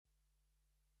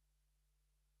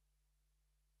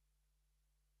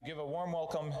Give a warm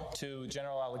welcome to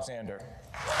General Alexander.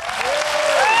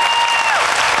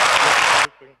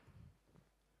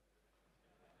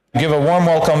 Give a warm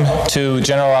welcome to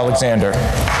General Alexander.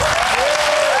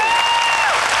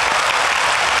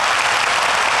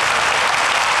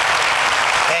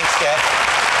 Thanks, Jeff.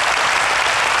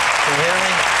 Can you hear me?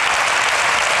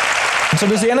 So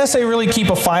does the NSA really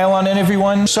keep a file on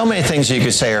everyone? So many things you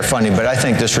could say are funny, but I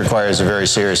think this requires a very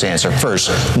serious answer.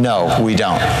 First, no, we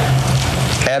don't.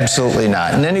 Absolutely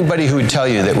not. And anybody who would tell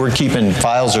you that we're keeping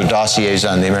files or dossiers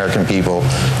on the American people,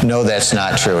 no, that's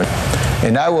not true.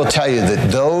 And I will tell you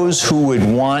that those who would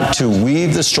want to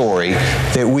weave the story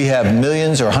that we have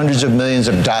millions or hundreds of millions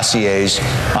of dossiers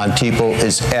on people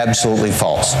is absolutely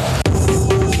false.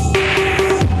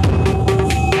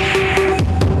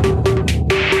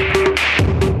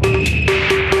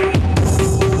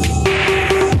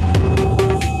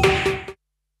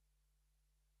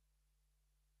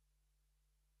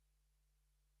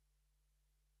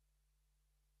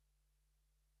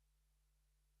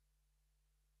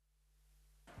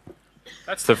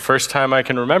 That's the first time I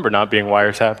can remember not being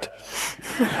wiretapped.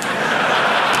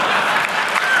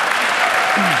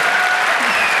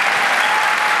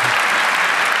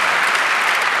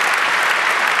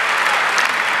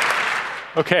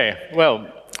 Okay, well,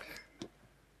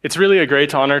 it's really a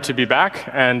great honor to be back,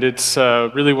 and it's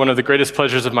really one of the greatest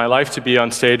pleasures of my life to be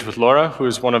on stage with Laura, who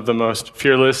is one of the most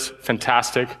fearless,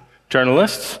 fantastic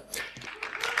journalists.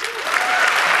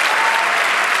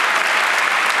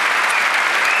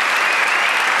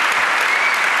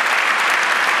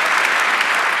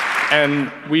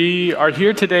 And we are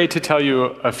here today to tell you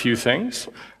a few things.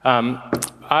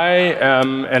 I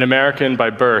am an American by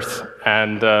birth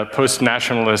and a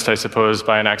post-nationalist, I suppose,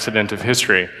 by an accident of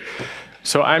history.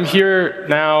 So I'm here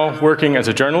now working as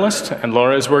a journalist, and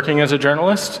Laura is working as a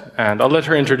journalist, and I'll let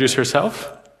her introduce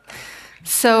herself.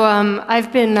 So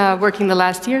I've been working the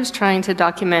last years trying to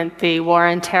document the war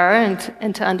on terror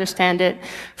and to understand it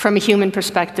from a human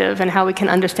perspective and how we can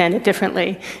understand it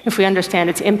differently if we understand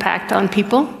its impact on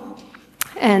people.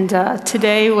 And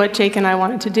today, what Jake and I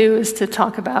wanted to do is to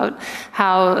talk about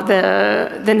how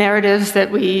the narratives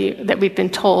that we've been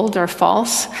told are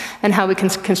false, and how we can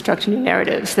construct new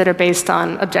narratives that are based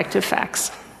on objective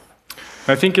facts.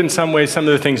 I think in some ways, some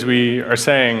of the things we are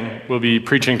saying will be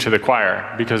preaching to the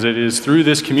choir, because it is through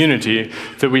this community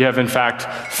that we have in fact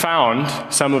found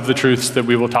some of the truths that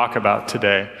we will talk about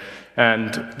today.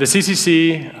 And the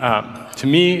CCC, to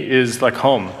me, is like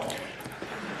home.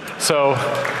 So.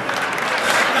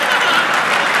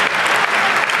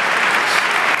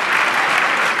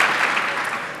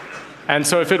 And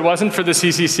so if it wasn't for the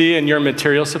CCC and your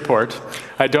material support,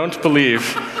 I don't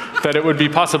believe that it would be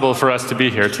possible for us to be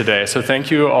here today. So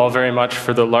thank you all very much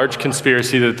for the large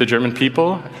conspiracy that the German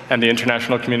people and the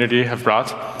international community have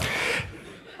brought.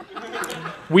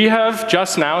 We have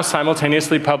just now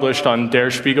simultaneously published on Der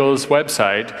Spiegel's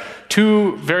website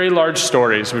 2 very large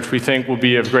stories which we think will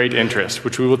be of great interest,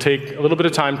 which we will take a little bit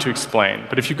of time to explain.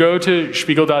 But if you go to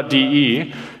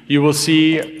spiegel.de, you will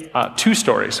see 2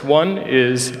 stories. One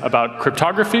is about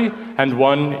cryptography, and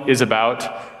one is about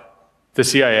the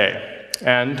CIA,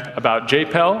 and about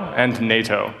JPEL and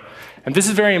NATO. And this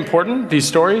is very important, these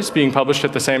stories being published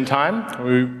at the same time.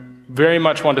 We very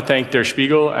much want to thank Der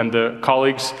Spiegel and the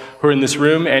colleagues who are in this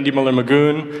room, Andy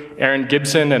Muller-Magoon, Aaron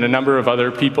Gibson, and a number of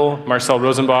other people, Marcel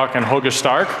Rosenbach and Holger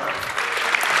Stark.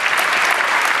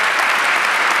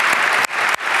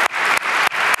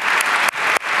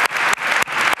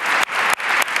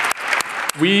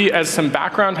 We, as some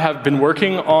background, have been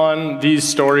working on these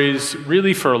stories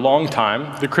really for a long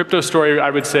time. The crypto story, I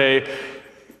would say,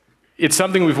 it's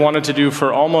something we've wanted to do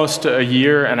for almost a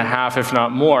year and a half, if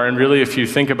not more. And really, if you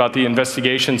think about the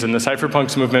investigations in the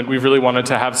cypherpunks movement, we've really wanted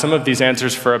to have some of these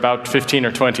answers for about 15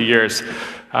 or 20 years.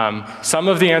 Some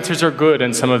of the answers are good,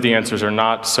 and some of the answers are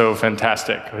not so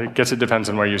fantastic. I guess it depends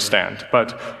on where you stand.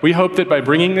 But we hope that by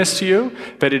bringing this to you,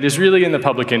 that it is really in the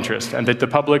public interest, and that the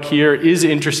public here is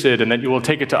interested, and that you will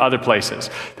take it to other places,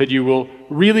 that you will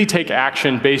really take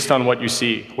action based on what you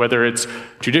see, whether it's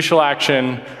judicial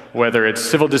action, whether it's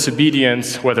civil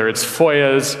disobedience, whether it's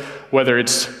FOIAs, whether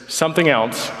it's something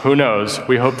else, who knows.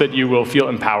 We hope that you will feel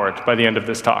empowered by the end of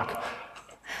this talk.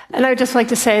 And I would just like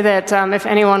to say that if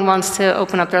anyone wants to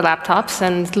open up their laptops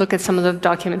and look at some of the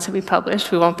documents that we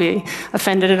published, we won't be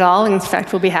offended at all. In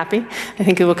fact, we'll be happy. I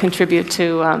think it will contribute to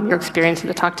your experience in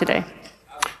the talk today.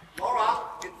 Laura,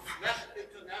 it's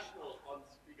international on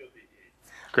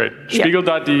Spiegel.de. Great.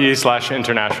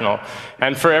 Spiegel.de/international.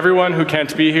 And for everyone who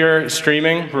can't be here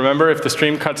streaming, remember, if the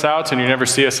stream cuts out and you never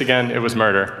see us again, it was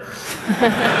murder.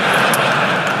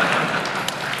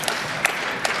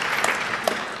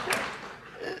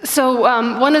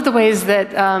 One of the ways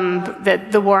that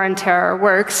the war on terror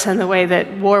works, and the way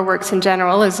that war works in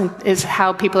general, is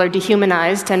how people are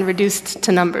dehumanized and reduced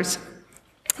to numbers.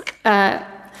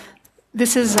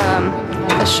 This is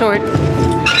a short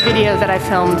video that I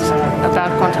filmed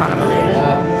about Guantanamo.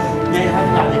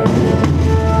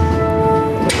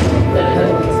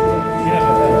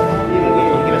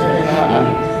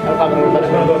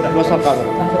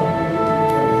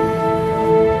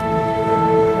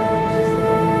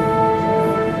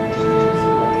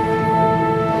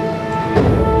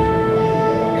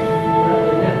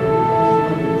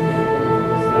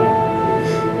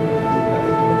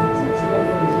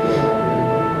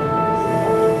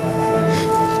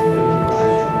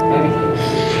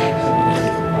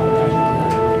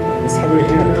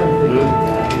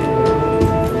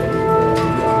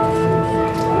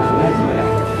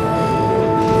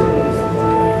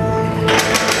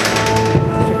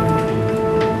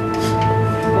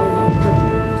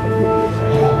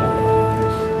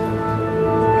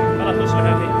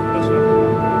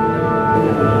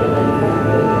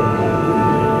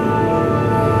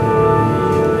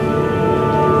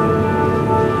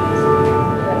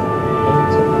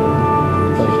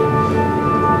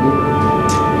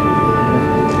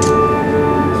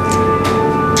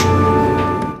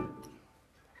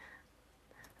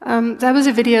 That was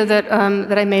a video that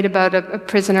I made about a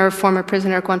prisoner, a former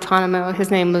prisoner at Guantanamo. His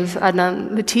name was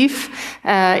Adnan Latif.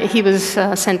 He was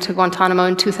sent to Guantanamo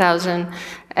in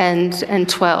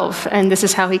 2012, and this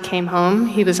is how he came home.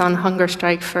 He was on hunger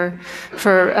strike for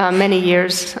many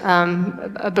years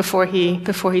before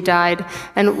he died.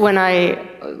 And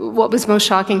what was most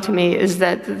shocking to me is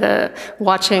that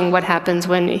watching what happens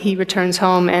when he returns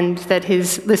home, and that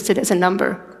he's listed as a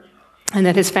number. And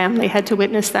that his family had to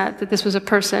witness that this was a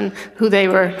person who they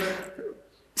were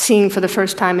seeing for the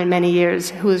first time in many years,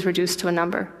 who was reduced to a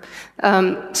number.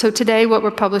 So today what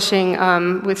we're publishing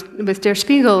with Der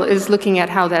Spiegel is looking at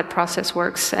how that process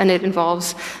works, and it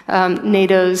involves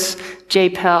NATO's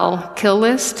JPEL kill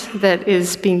list that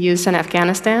is being used in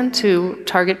Afghanistan to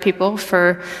target people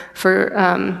for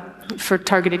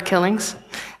targeted killings.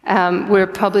 We're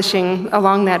publishing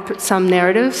along that some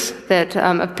narratives that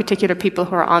of particular people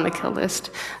who are on the kill list.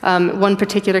 One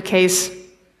particular case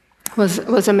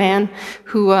was a man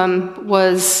who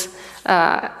was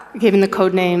given the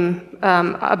code name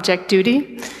Object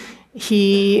Duty.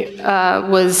 He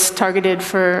was targeted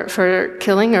for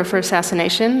killing or for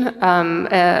assassination.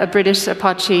 A British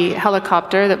Apache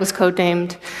helicopter that was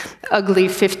codenamed Ugly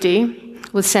 50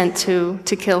 was sent to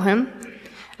kill him.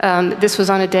 This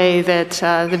was on a day that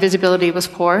the visibility was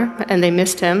poor, and they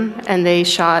missed him, and they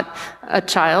shot a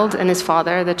child and his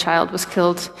father. The child was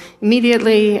killed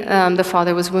immediately. The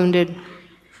father was wounded.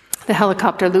 The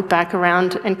helicopter looped back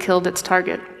around and killed its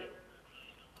target.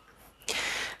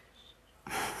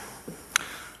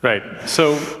 Right.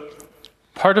 So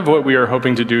part of what we are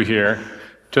hoping to do here,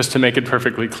 just to make it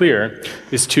perfectly clear,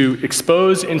 is to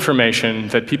expose information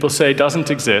that people say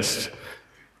doesn't exist,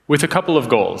 with a couple of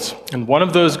goals. And one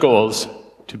of those goals,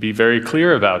 to be very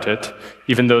clear about it,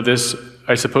 even though this,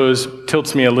 I suppose,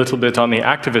 tilts me a little bit on the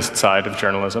activist side of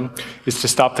journalism, is to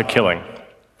stop the killing.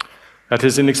 That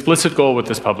is an explicit goal with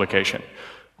this publication.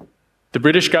 The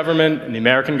British government and the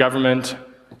American government,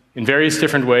 in various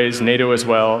different ways, NATO as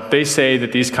well, they say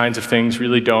that these kinds of things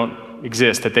really don't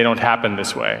exist, that they don't happen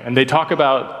this way. And they talk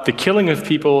about the killing of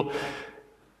people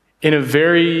in a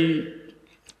very,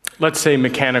 let's say,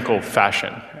 mechanical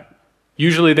fashion.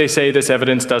 Usually they say this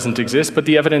evidence doesn't exist, but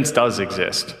the evidence does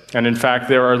exist. And in fact,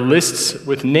 there are lists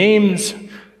with names,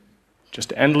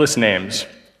 just endless names.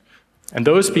 And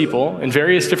those people, in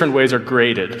various different ways, are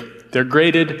graded. They're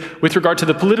graded with regard to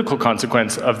the political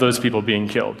consequence of those people being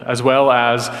killed, as well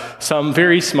as some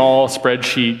very small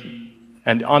spreadsheet.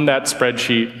 And on that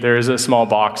spreadsheet, there is a small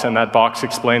box, and that box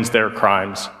explains their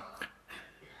crimes.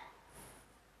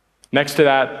 Next to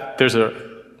that, there's a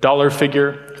dollar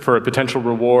figure for a potential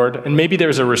reward, and maybe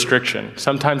there's a restriction.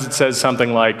 Sometimes it says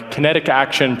something like kinetic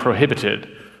action prohibited,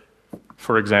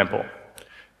 for example.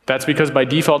 That's because by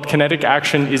default, kinetic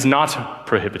action is not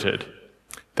prohibited.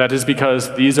 That is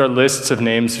because these are lists of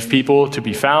names of people to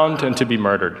be found and to be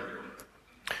murdered.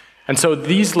 And so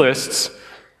these lists,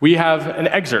 we have an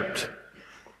excerpt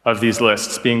of these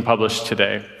lists being published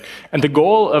today. And the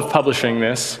goal of publishing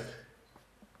this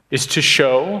is to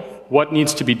show what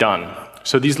needs to be done.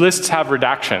 So these lists have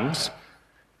redactions,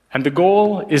 and the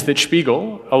goal is that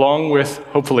Spiegel, along with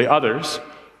hopefully others,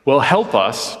 will help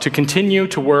us to continue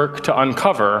to work to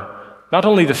uncover not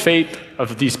only the fate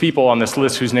of these people on this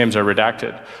list whose names are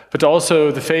redacted, but also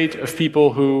the fate of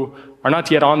people who are not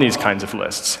yet on these kinds of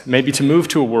lists. Maybe to move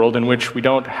to a world in which we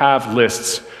don't have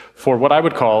lists for what I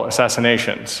would call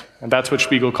assassinations, and that's what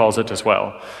Spiegel calls it as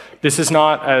well. This is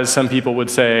not, as some people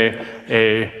would say,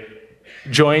 a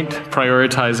joint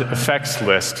prioritized effects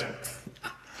list.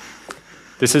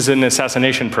 This is an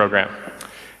assassination program.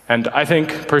 And I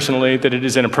think, personally, that it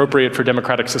is inappropriate for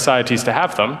democratic societies to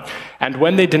have them. And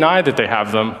when they deny that they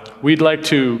have them, we'd like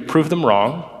to prove them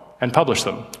wrong and publish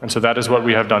them. And so that is what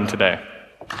we have done today.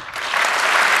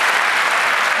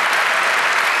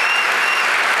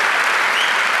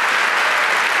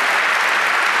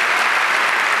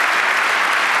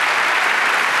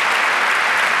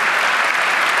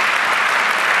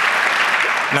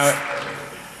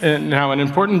 Now, an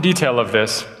important detail of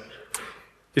this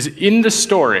is in the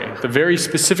story, the very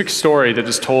specific story that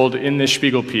is told in this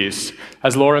Spiegel piece,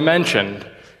 as Laura mentioned,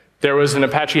 there was an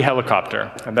Apache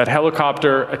helicopter, and that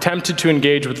helicopter attempted to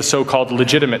engage with the so-called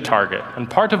legitimate target. And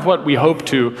part of what we hope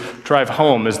to drive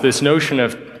home is this notion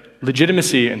of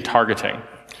legitimacy and targeting.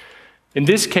 In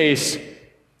this case,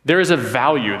 there is a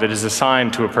value that is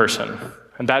assigned to a person,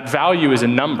 and that value is a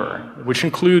number, which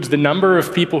includes the number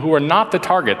of people who are not the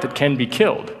target that can be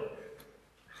killed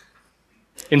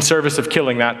in service of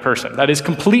killing that person. That is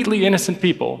completely innocent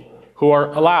people who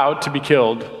are allowed to be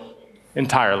killed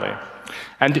entirely.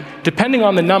 And depending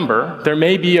on the number, there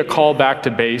may be a call back to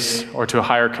base or to a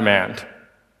higher command.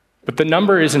 But the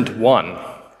number isn't one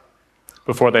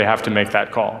before they have to make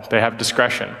that call. They have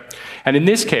discretion. And in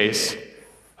this case,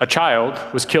 a child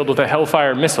was killed with a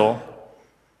Hellfire missile.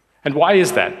 And why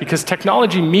is that? Because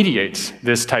technology mediates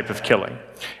this type of killing.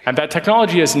 And that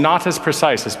technology is not as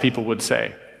precise as people would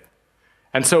say.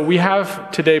 And so we have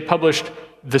today published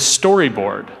the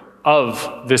storyboard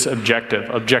of this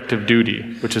objective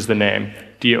duty, which is the name,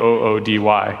 DOODY.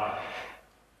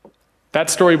 That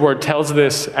storyboard tells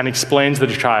this and explains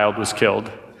that a child was killed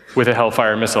with a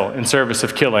Hellfire missile in service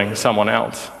of killing someone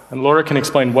else. And Laura can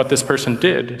explain what this person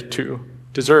did to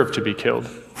deserve to be killed.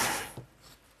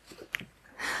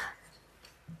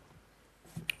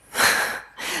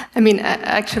 I mean,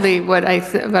 actually, what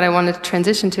I wanted to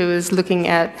transition to is looking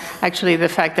at actually the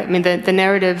fact that, I mean, the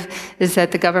narrative is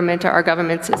that the government or our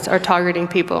governments are targeting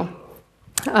people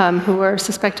who are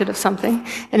suspected of something.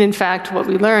 And in fact, what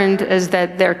we learned is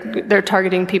that they're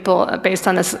targeting people based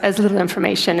on as little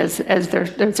information as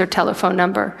their telephone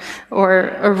number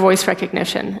or voice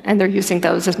recognition. And they're using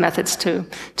those as methods to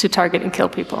target and kill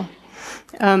people.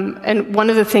 And one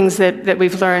of the things that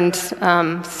we've learned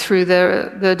through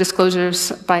the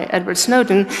disclosures by Edward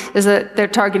Snowden is that they're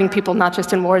targeting people not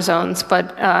just in war zones,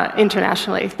 but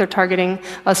internationally. They're targeting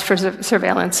us for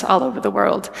surveillance all over the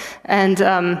world. And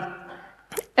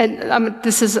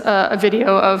this is a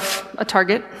video of a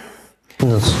target.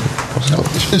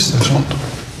 Das ist er schon.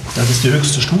 Das ist die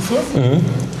höchste Stufe. Mhm.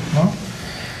 Ja.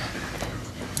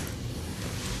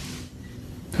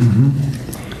 Mhm.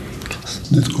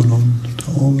 Dit kolom, de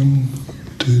Augen,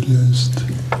 Tele ist.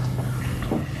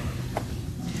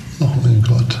 Oh mein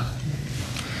Gott.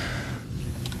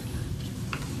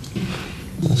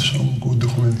 Das ist schon gut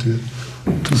dokumentiert.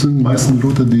 Das sind meistens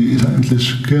Leute, die ich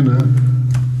eigentlich kenne.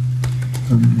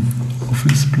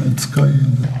 Office Plan Sky.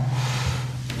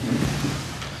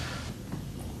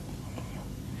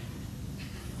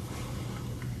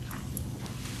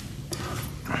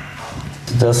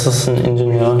 Das ist ein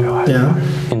Ingenieur. Ja.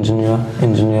 Ingenieur.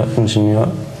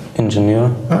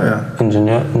 Ah ja.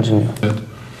 Ingenieur.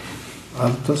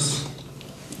 Ah, das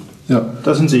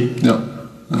sind Sie. Ja.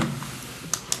 Ja.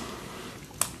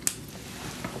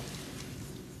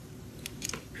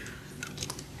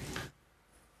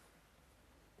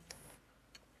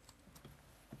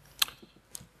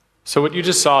 So what you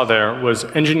just saw there was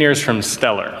engineers from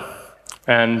Stellar.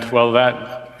 And well,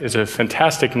 that is a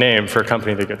fantastic name for a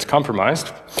company that gets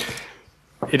compromised.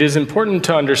 It is important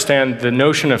to understand the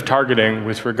notion of targeting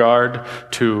with regard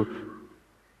to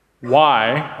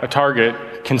why a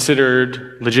target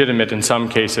considered legitimate in some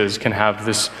cases can have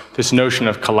this notion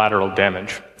of collateral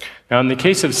damage. Now, in the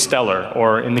case of Stellar,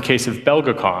 or in the case of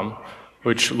Belgacom,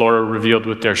 which Laura revealed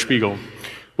with Der Spiegel,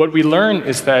 what we learn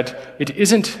is that it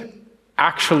isn't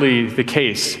actually the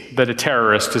case that a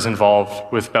terrorist is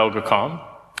involved with Belgacom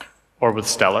or with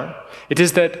Stellar. It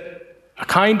is that a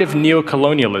kind of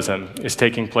neo-colonialism is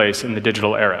taking place in the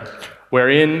digital era,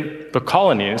 wherein the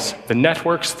colonies, the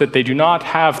networks that they do not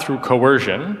have through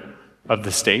coercion of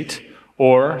the state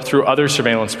or through other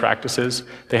surveillance practices,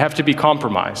 they have to be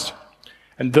compromised.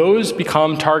 And those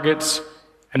become targets,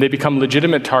 and they become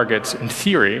legitimate targets in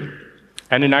theory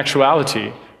and in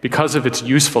actuality because of its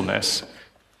usefulness,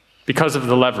 because of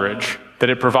the leverage that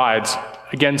it provides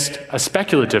against a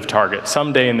speculative target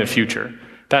someday in the future.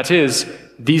 That is,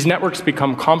 these networks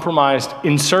become compromised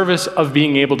in service of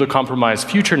being able to compromise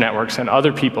future networks and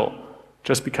other people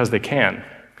just because they can.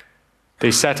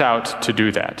 They set out to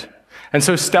do that. And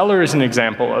so Stellar is an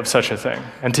example of such a thing.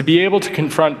 And to be able to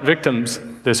confront victims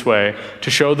this way, to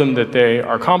show them that they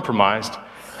are compromised,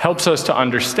 helps us to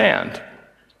understand,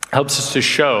 helps us to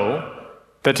show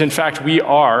that in fact we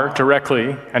are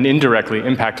directly and indirectly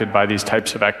impacted by these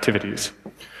types of activities.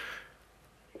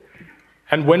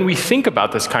 And when we think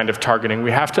about this kind of targeting,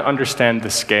 we have to understand the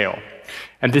scale.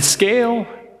 And the scale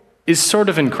is sort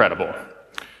of incredible.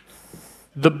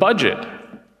 The budget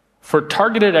for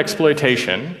targeted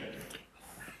exploitation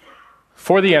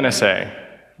for the NSA,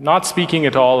 not speaking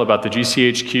at all about the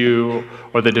GCHQ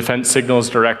or the Defense Signals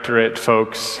Directorate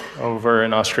folks over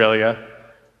in Australia,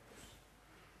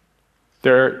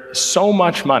 there's so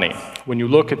much money when you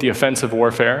look at the offensive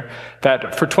warfare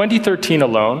that for 2013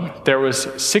 alone, there was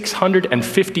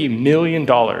 $650 million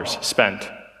spent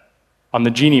on the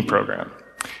Genie program.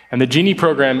 And the Genie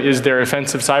program is their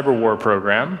offensive cyber war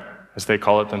program, as they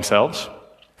call it themselves,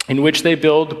 in which they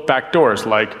build backdoors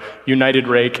like United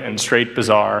Rake and Straight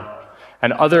Bazaar,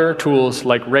 and other tools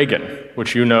like Reagan,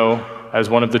 which you know as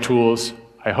one of the tools,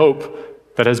 I hope,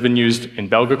 that has been used in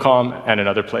Belgacom and in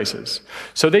other places.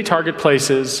 So they target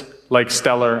places like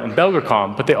Stellar and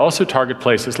Belgacom, but they also target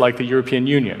places like the European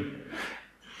Union.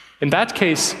 In that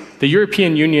case, the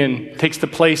European Union takes the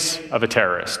place of a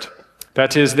terrorist.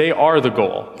 That is, they are the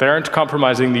goal. They aren't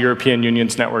compromising the European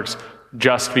Union's networks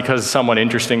just because someone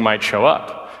interesting might show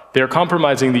up. They're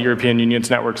compromising the European Union's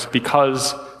networks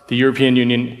because the European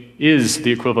Union is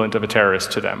the equivalent of a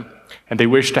terrorist to them, and they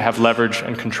wish to have leverage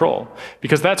and control,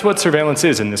 because that's what surveillance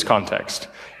is in this context.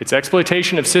 It's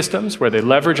exploitation of systems where they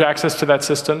leverage access to that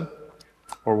system,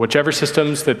 or whichever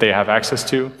systems that they have access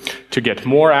to get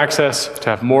more access, to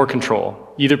have more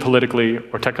control, either politically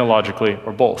or technologically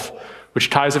or both, which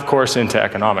ties, of course, into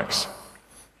economics.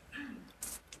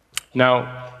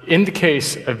 Now, in the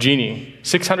case of Genie,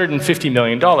 $650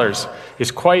 million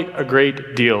is quite a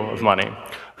great deal of money.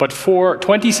 But for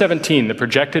 2017, the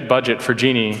projected budget for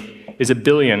Genie is $1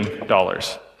 billion.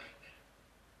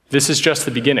 This is just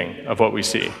the beginning of what we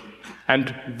see.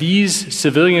 And these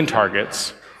civilian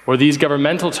targets, or these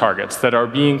governmental targets that are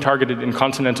being targeted in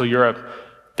continental Europe,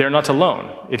 they're not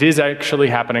alone. It is actually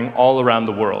happening all around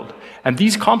the world. And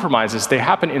these compromises, they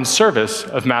happen in service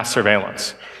of mass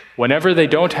surveillance. Whenever they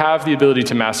don't have the ability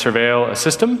to mass surveil a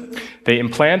system, they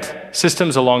implant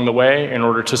systems along the way in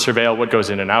order to surveil what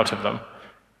goes in and out of them.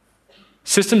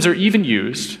 Systems are even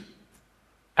used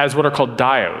as what are called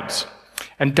diodes.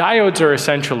 And diodes are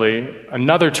essentially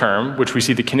another term which we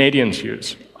see the Canadians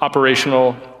use,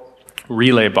 operational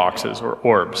relay boxes, or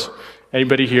orbs.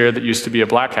 Anybody here that used to be a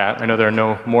black hat? I know there are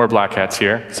no more black hats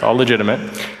here. It's all legitimate.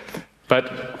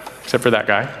 But, except for that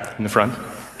guy in the front.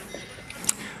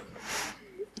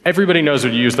 Everybody knows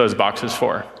what you use those boxes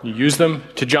for. You use them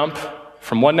to jump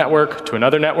from one network to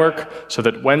another network so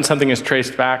that when something is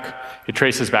traced back, it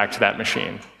traces back to that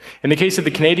machine. In the case of the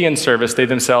Canadian service, they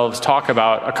themselves talk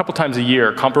about a couple times a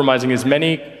year compromising as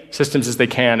many systems as they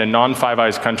can in non-Five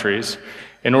Eyes countries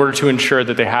in order to ensure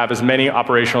that they have as many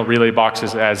operational relay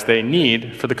boxes as they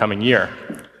need for the coming year.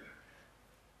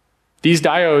 These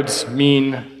diodes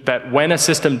mean that when a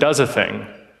system does a thing,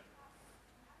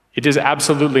 it is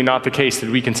absolutely not the case that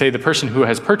we can say the person who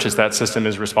has purchased that system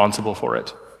is responsible for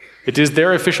it. It is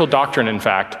their official doctrine, in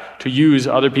fact, to use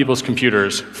other people's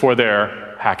computers for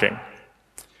their hacking.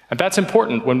 And that's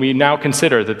important when we now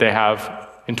consider that they have,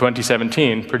 in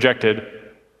 2017, projected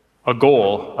a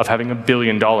goal of having $1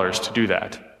 billion to do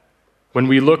that. When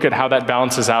we look at how that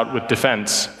balances out with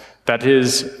defense, that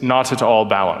is not at all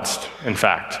balanced, in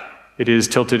fact. It is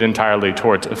tilted entirely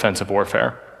towards offensive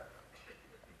warfare.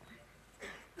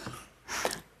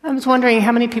 I was wondering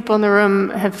how many people in the room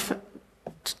have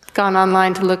gone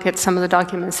online to look at some of the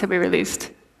documents that we released?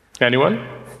 Anyone?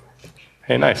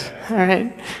 Hey, nice. All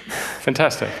right.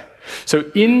 Fantastic.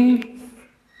 So in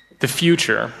the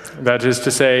future, that is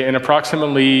to say in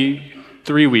approximately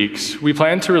 3 weeks, we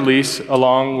plan to release,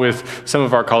 along with some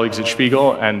of our colleagues at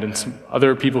Spiegel and some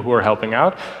other people who are helping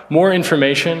out, more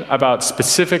information about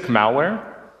specific malware,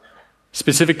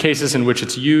 specific cases in which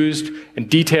it's used, and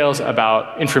details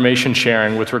about information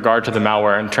sharing with regard to the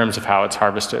malware in terms of how it's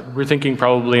harvested. We're thinking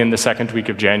probably in the second week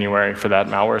of January for that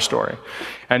malware story.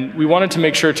 And we wanted to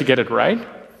make sure to get it right,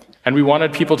 and we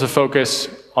wanted people to focus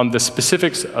on the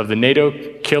specifics of the NATO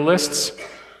kill lists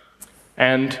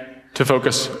and to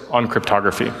focus on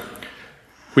cryptography.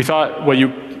 We thought, well,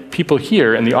 you people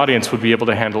here in the audience would be able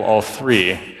to handle all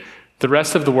three. The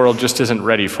rest of the world just isn't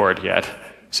ready for it yet.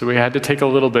 So we had to take a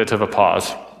little bit of a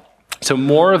pause. So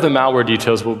more of the malware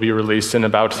details will be released in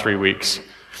about 3 weeks.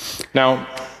 Now,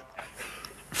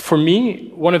 for me,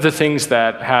 one of the things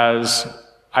that has,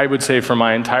 I would say for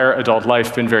my entire adult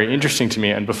life, been very interesting to me,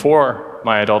 and before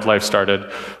my adult life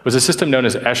started, was a system known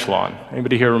as Echelon.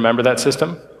 Anybody here remember that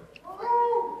system?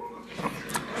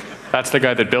 That's the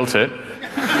guy that built it,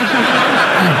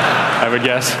 I would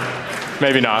guess.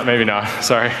 Maybe not, maybe not.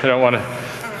 Sorry, I don't want to,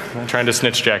 I'm trying to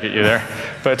snitch jacket you there.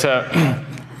 But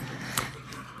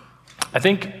I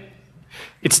think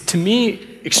it's, to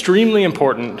me, extremely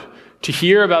important to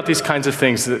hear about these kinds of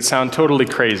things that sound totally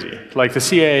crazy, like the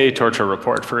CIA torture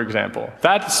report, for example.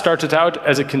 That started out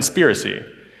as a conspiracy,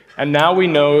 and now we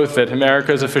know that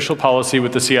America's official policy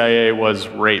with the CIA was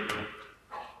rape,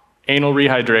 anal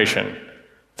rehydration.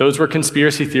 Those were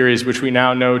conspiracy theories which we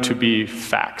now know to be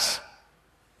facts.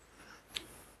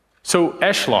 So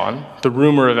Echelon, the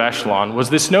rumor of Echelon, was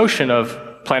this notion of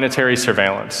planetary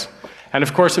surveillance. And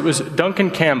of course it was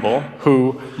Duncan Campbell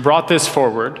who brought this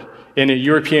forward in a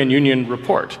European Union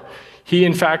report. He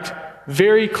in fact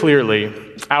very clearly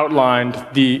outlined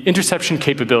the interception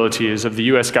capabilities of the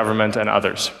US government and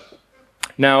others.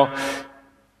 Now,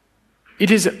 it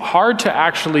is hard to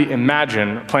actually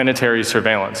imagine planetary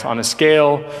surveillance on a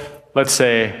scale, let's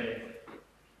say,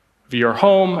 of your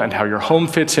home and how your home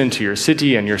fits into your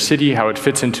city and your city how it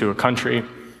fits into a country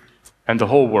and the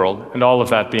whole world and all of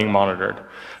that being monitored.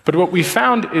 But what we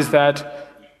found is that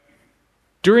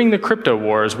during the crypto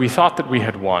wars, we thought that we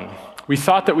had won. We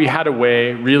thought that we had a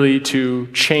way really to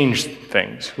change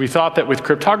things. We thought that with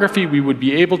cryptography, we would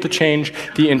be able to change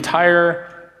the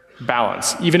entire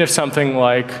balance, even if something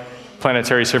like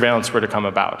planetary surveillance were to come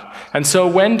about. And so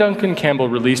when Duncan Campbell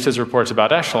released his reports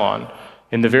about Echelon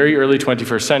in the very early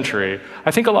 21st century,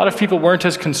 I think a lot of people weren't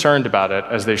as concerned about it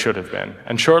as they should have been.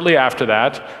 And shortly after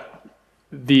that,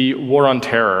 the war on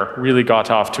terror really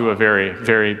got off to a very,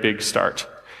 very big start.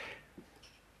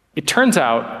 It turns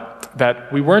out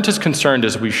that we weren't as concerned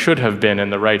as we should have been in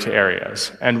the right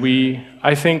areas. And we,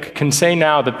 I think, can say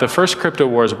now that the first crypto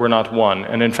wars were not won.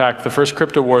 And in fact, the first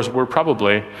crypto wars were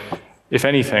probably, if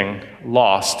anything,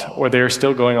 lost, or they're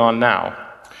still going on now.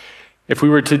 If we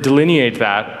were to delineate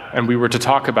that, and we were to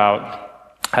talk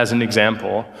about, as an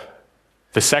example,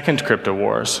 the second crypto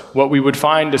wars, what we would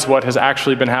find is what has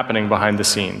actually been happening behind the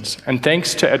scenes. And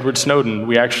thanks to Edward Snowden,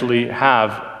 we actually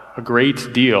have a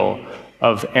great deal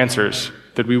of answers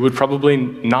that we would probably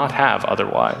not have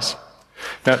otherwise.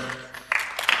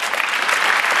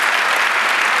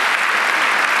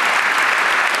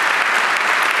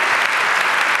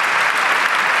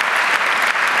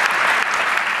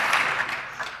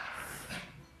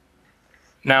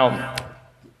 Now,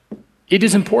 it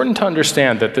is important to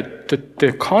understand that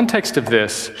the context of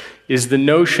this is the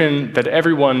notion that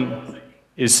everyone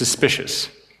is suspicious,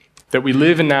 that we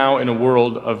live now in a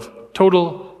world of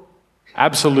total,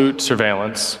 absolute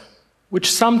surveillance,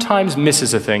 which sometimes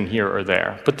misses a thing here or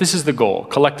there. But this is the goal,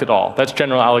 collect it all. That's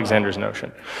General Alexander's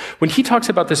notion. When he talks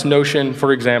about this notion,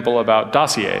 for example, about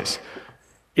dossiers,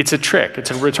 it's a trick, it's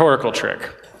a rhetorical trick.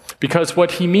 Because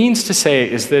what he means to say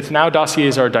is that now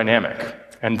dossiers are dynamic,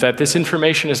 and that this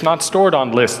information is not stored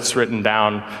on lists written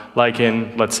down like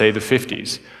in, let's say, the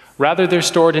 50s. Rather, they're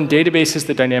stored in databases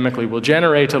that dynamically will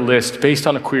generate a list based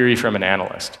on a query from an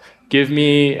analyst. Give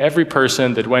me every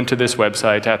person that went to this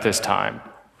website at this time.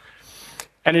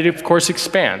 And it, of course,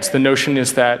 expands. The notion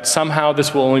is that somehow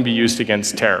this will only be used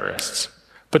against terrorists.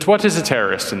 But what is a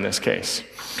terrorist in this case?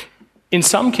 In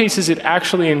some cases, it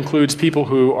actually includes people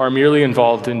who are merely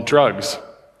involved in drugs.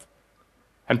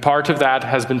 And part of that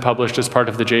has been published as part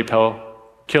of the JPEL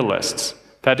kill lists.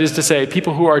 That is to say,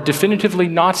 people who are definitively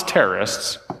not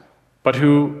terrorists, but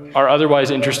who are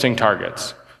otherwise interesting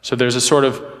targets. So there's a sort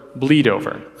of bleed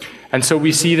over. And so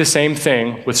we see the same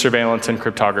thing with surveillance and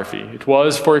cryptography. It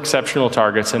was for exceptional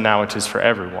targets, and now it is for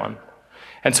everyone.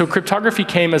 And so cryptography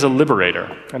came as a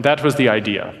liberator, and that was the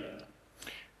idea.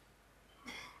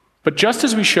 But just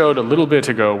as we showed a little bit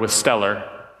ago with Stellar,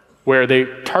 where they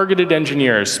targeted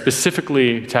engineers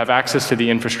specifically to have access to the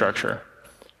infrastructure,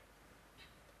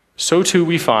 so too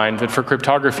we find that for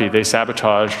cryptography, they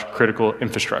sabotaged critical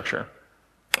infrastructure.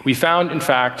 We found, in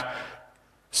fact,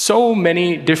 so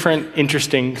many different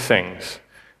interesting things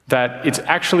that it's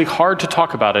actually hard to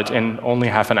talk about it in only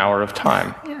half an hour of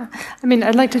time. Yeah, I mean,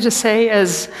 I'd like to just say,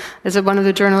 as one of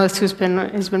the journalists who's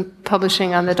been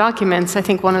publishing on the documents, I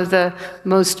think one of the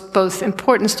most both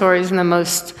important stories and the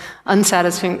most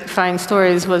unsatisfying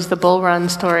stories was the Bull Run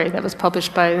story that was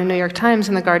published by the New York Times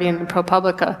and the Guardian and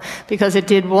ProPublica, because it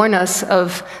did warn us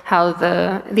of how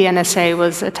the NSA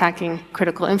was attacking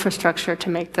critical infrastructure to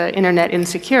make the internet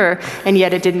insecure, and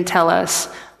yet it didn't tell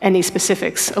us any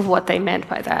specifics of what they meant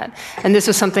by that. And this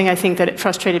was something I think that it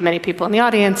frustrated many people in the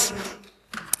audience.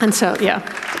 And so, yeah.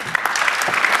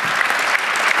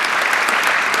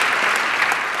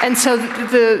 And so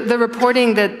the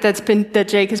reporting that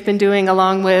Jake has been doing,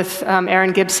 along with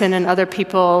Aaron Gibson and other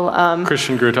people,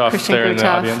 Christian Grutoff there in the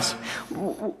audience,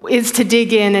 is to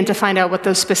dig in and to find out what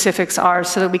those specifics are,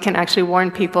 so that we can actually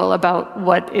warn people about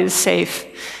what is safe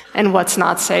and what's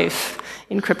not safe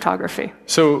in cryptography.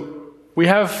 So we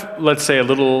have, let's say, a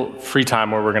little free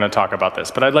time where we're going to talk about this,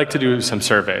 but I'd like to do some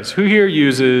surveys. Who here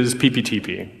uses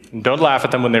PPTP? And don't laugh at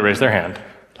them when they raise their hand.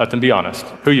 Let them be honest.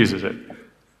 Who uses it?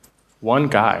 One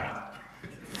guy.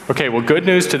 Okay, well, good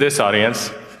news to this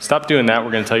audience. Stop doing that.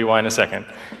 We're going to tell you why in a second.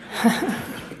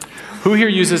 Who here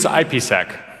uses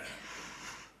IPsec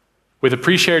with a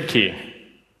pre-shared key?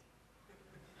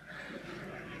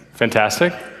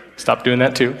 Fantastic. Stop doing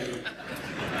that too.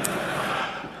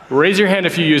 Raise your hand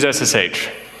if you use SSH.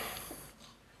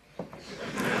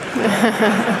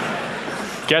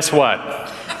 Guess what?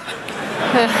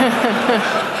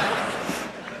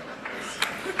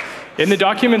 In the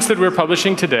documents that we're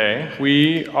publishing today,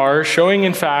 we are showing,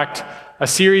 in fact, a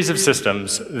series of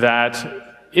systems that,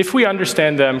 if we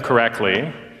understand them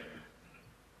correctly,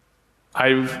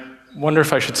 I wonder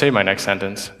if I should say my next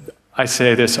sentence. I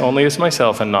say this only as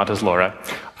myself and not as Laura.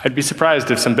 I'd be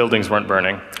surprised if some buildings weren't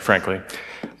burning, frankly.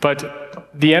 But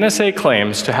the NSA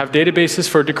claims to have databases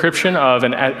for decryption of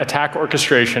an attack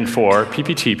orchestration for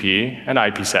PPTP and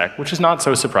IPsec, which is not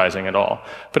so surprising at all,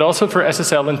 but also for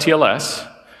SSL and TLS,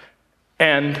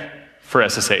 and for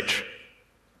SSH.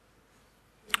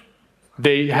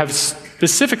 They have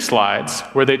specific slides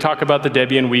where they talk about the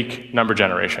Debian weak number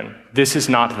generation. This is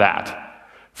not that.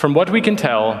 From what we can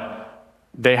tell,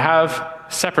 they have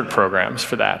separate programs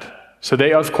for that. So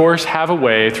they, of course, have a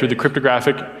way through the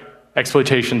cryptographic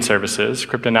exploitation services,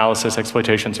 cryptanalysis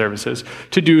exploitation services,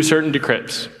 to do certain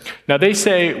decrypts. Now, they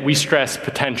say we stress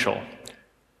potential.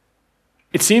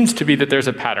 It seems to be that there's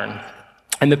a pattern.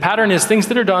 And the pattern is things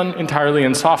that are done entirely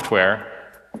in software,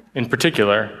 in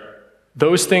particular,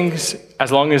 those things,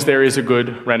 as long as there is a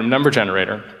good random number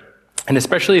generator, and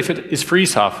especially if it is free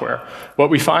software, what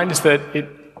we find is that it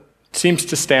seems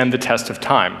to stand the test of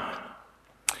time.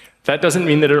 That doesn't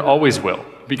mean that it always will,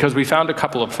 because we found a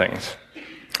couple of things.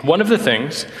 One of the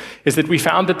things is that we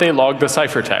found that they log the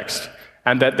ciphertext,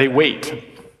 and that they wait,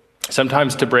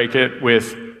 sometimes to break it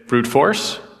with brute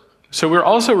force. So we're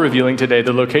also revealing today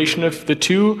the location of the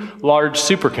two large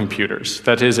supercomputers,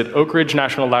 that is at Oak Ridge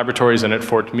National Laboratories and at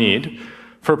Fort Meade,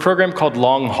 for a program called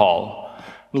Long Haul.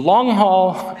 Long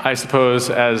Haul, I suppose,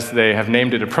 as they have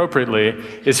named it appropriately,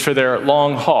 is for their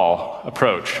long haul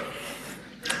approach.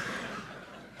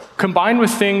 Combined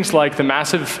with things like the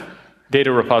massive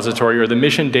data repository or the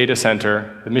Mission Data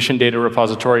Center, the Mission Data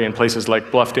Repository in places like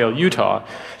Bluffdale, Utah,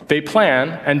 they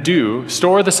plan and do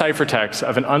store the ciphertext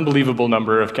of an unbelievable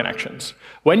number of connections.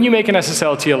 When you make an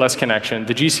SSL-TLS connection,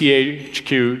 the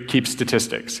GCHQ keeps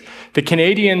statistics. The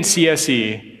Canadian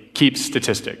CSE keeps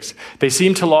statistics. They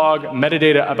seem to log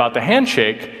metadata about the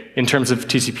handshake in terms of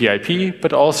TCP/IP,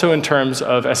 but also in terms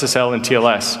of SSL and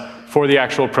TLS for the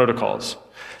actual protocols.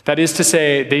 That is to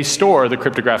say, they store the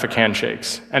cryptographic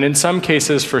handshakes, and in some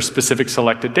cases, for specific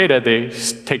selected data, they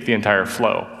take the entire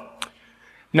flow.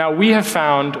 Now, we have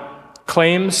found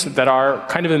claims that are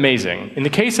kind of amazing. In the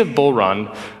case of Bull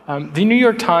Run, the New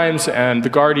York Times and The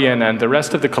Guardian and the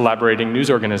rest of the collaborating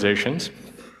news organizations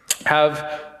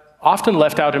have often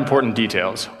left out important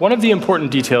details. One of the important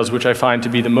details, which I find to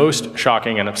be the most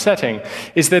shocking and upsetting,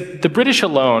 is that the British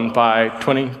alone, by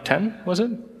 2010, was it?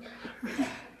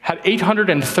 Had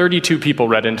 832 people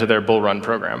read into their Bull Run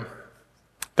program.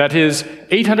 That is,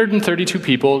 832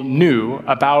 people knew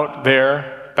about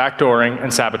their backdooring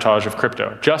and sabotage of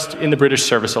crypto, just in the British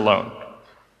service alone.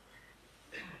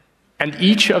 And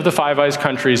each of the Five Eyes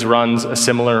countries runs a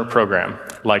similar program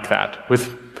like that,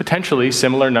 with potentially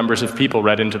similar numbers of people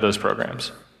read into those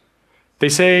programs. They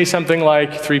say something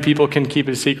like 3 people can keep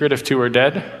a secret if 2 are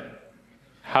dead.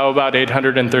 How about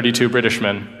 832 British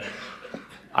men?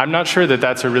 I'm not sure that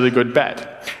that's a really good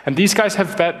bet. And these guys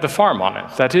have bet the farm on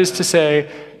it. That is to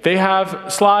say, they have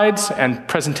slides and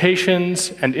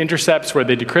presentations and intercepts where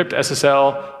they decrypt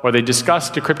SSL, or they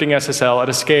discuss decrypting SSL at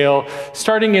a scale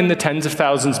starting in the tens of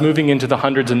thousands, moving into the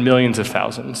hundreds and millions of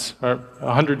thousands, or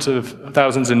hundreds of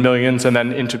thousands and millions, and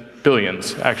then into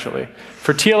billions, actually.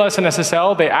 For TLS and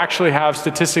SSL, they actually have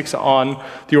statistics on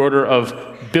the order of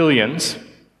billions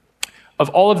of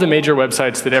all of the major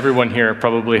websites that everyone here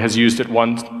probably has used at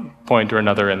one point or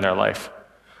another in their life.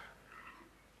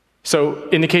 So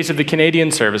in the case of the Canadian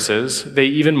services, they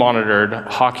even monitored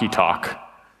Hockey Talk.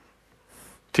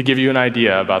 to give you an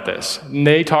idea about this. And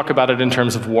they talk about it in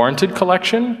terms of warranted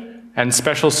collection and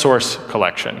special source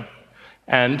collection.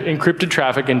 And encrypted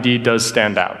traffic indeed does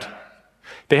stand out.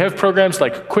 They have programs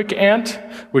like QuickAnt,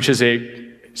 which is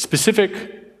a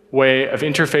specific way of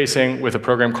interfacing with a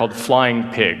program called Flying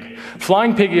Pig.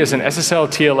 Flying Pig is an SSL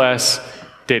TLS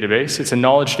database. It's a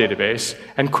knowledge database.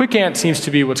 And QuickAnt seems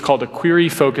to be what's called a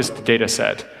query-focused data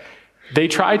set. They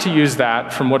try to use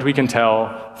that, from what we can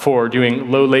tell, for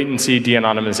doing low-latency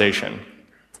de-anonymization.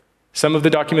 Some of the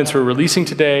documents we're releasing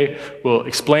today will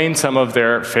explain some of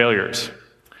their failures.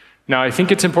 Now, I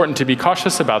think it's important to be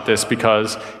cautious about this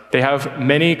because they have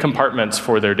many compartments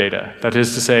for their data. That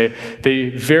is to say, they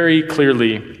very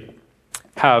clearly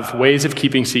have ways of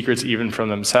keeping secrets even from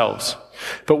themselves.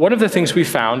 But one of the things we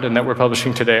found, and that we're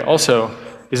publishing today also,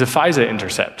 is a FISA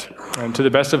intercept. And to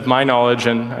the best of my knowledge,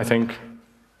 and I think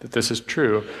that this is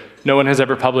true, no one has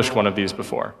ever published one of these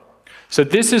before. So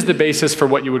this is the basis for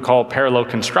what you would call parallel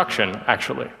construction,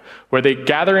 actually, where they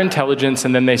gather intelligence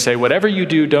and then they say, whatever you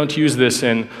do, don't use this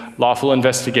in lawful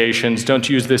investigations, don't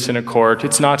use this in a court,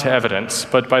 it's not evidence,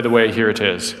 but by the way, here it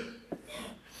is.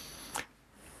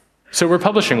 So we're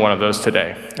publishing one of those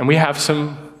today, and we have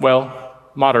some, well,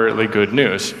 moderately good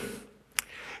news.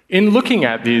 In looking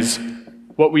at these,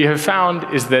 what we have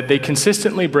found is that they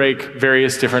consistently break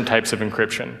various different types of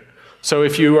encryption. So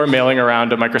if you are mailing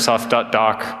around a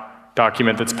Microsoft.doc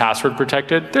document that's password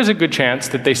protected, there's a good chance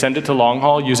that they send it to long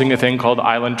haul using a thing called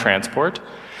island transport.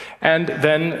 And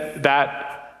then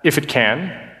that, if it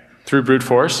can, through brute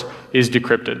force, is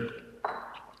decrypted.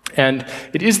 And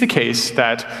it is the case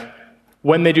that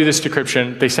when they do this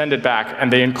decryption, they send it back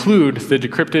and they include the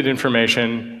decrypted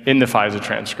information in the FISA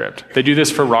transcript. They do this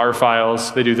for RAR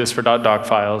files, they do this for .doc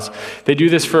files, they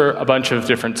do this for a bunch of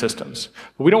different systems.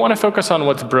 But we don't want to focus on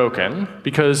what's broken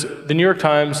because the New York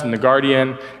Times and the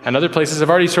Guardian and other places have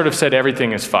already sort of said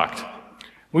everything is fucked.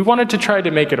 We wanted to try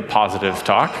to make it a positive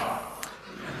talk.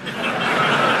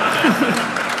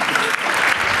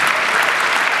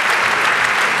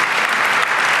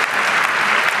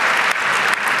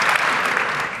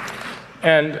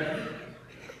 And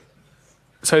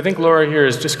so I think Laura here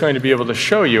is just going to be able to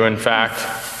show you, in fact.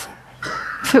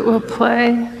 If it will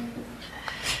play.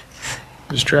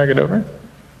 Just drag it over.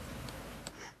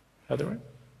 Other way.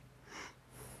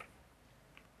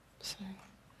 Sorry.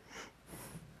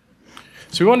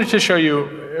 So we wanted to show you,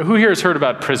 who here has heard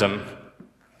about PRISM?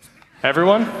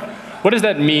 Everyone? What does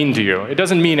that mean to you? It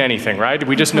doesn't mean anything, right?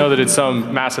 We just know that it's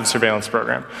some massive surveillance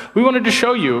program. We wanted to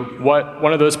show you what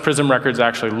one of those PRISM records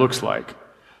actually looks like,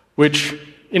 which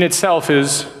in itself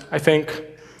is, I think...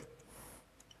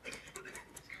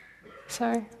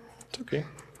 Sorry. It's okay.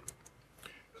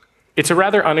 It's a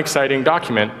rather unexciting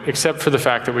document, except for the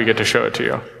fact that we get to show it to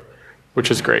you, which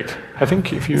is great. I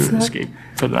think if you escape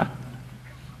for that.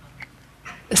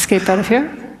 Escape out of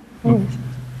here? Oh.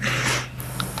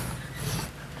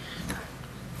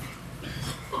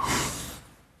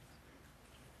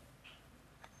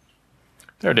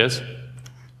 There it is.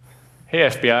 Hey,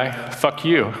 FBI, fuck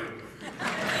you.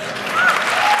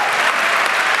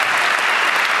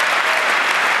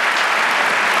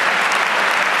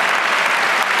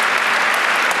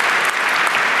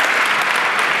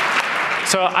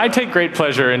 So I take great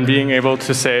pleasure in being able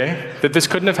to say that this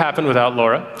couldn't have happened without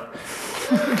Laura.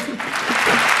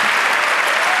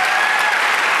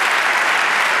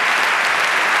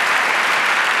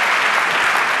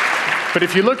 But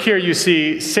if you look here, you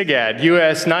see SIGAD,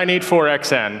 US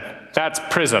 984XN. That's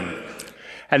PRISM.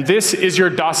 And this is your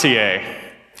dossier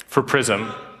for PRISM.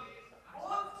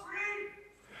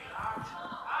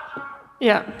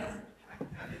 Yeah.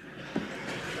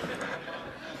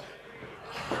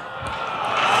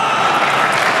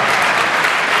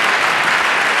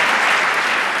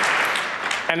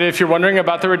 And if you're wondering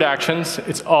about the redactions,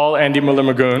 it's all Andy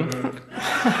Muller-Magoon.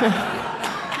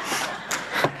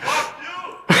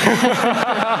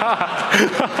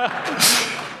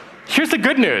 Here's the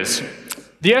good news.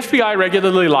 The FBI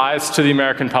regularly lies to the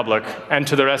American public and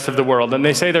to the rest of the world, and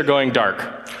they say they're going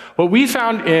dark. What we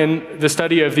found in the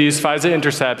study of these FISA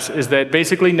intercepts is that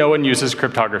basically no one uses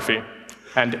cryptography.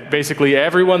 And basically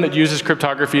everyone that uses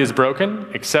cryptography is broken,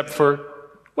 except for,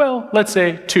 well, let's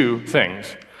say 2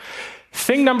 things.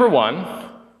 Thing number 1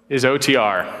 is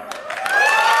OTR.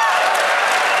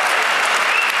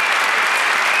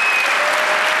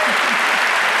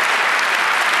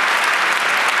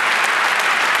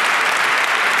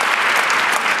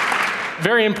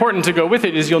 Very important to go with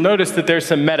it is you'll notice that there's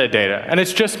some metadata. And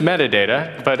it's just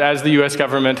metadata, but as the US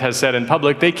government has said in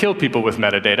public, they kill people with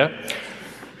metadata.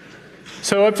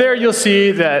 So up there you'll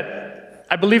see that,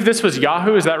 I believe this was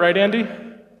Yahoo, is that right, Andy?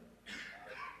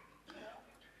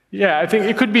 Yeah, I think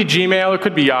it could be Gmail, it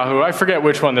could be Yahoo. I forget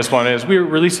which one this one is. We're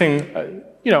releasing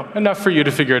enough for you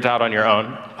to figure it out on your own.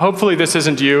 Hopefully this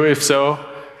isn't you. If so,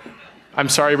 I'm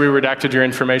sorry we redacted your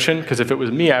information, because if it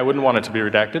was me, I wouldn't want it to be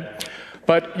redacted.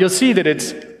 But you'll see that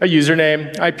it's a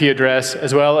username, IP address,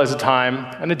 as well as a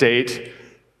time and a date.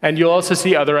 And you'll also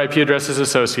see other IP addresses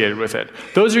associated with it.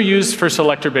 Those are used for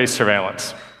selector-based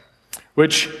surveillance,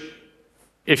 which,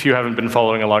 if you haven't been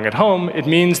following along at home, it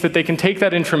means that they can take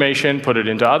that information, put it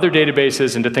into other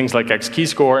databases, into things like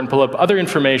Xkeyscore, and pull up other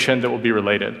information that will be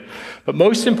related. But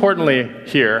most importantly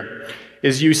here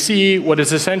is you see what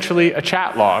is essentially a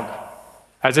chat log,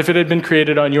 as if it had been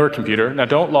created on your computer. Now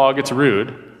don't log, it's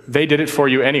rude. They did it for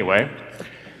you anyway.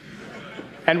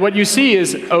 And what you see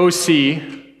is OC,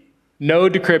 no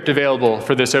decrypt available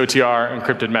for this OTR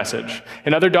encrypted message.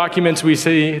 In other documents, we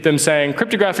see them saying,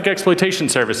 cryptographic exploitation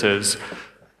services.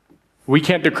 We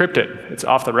can't decrypt it. It's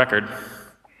off the record.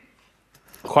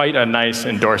 Quite a nice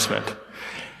endorsement.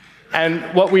 And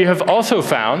what we have also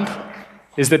found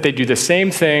is that they do the same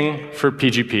thing for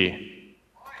PGP.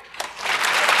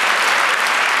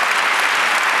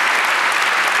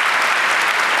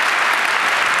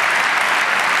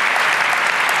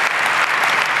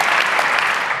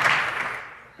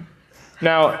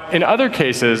 Now, in other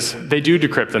cases, they do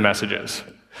decrypt the messages.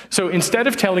 So instead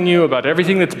of telling you about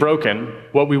everything that's broken,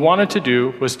 what we wanted to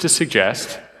do was to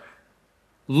suggest,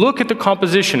 look at the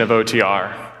composition of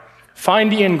OTR.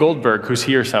 Find Ian Goldberg, who's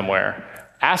here somewhere.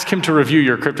 Ask him to review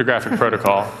your cryptographic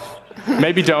protocol.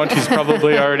 Maybe don't, he's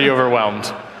probably already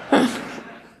overwhelmed.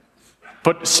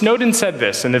 But Snowden said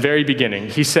this in the very beginning.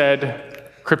 He said,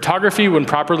 cryptography, when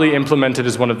properly implemented,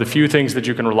 is one of the few things that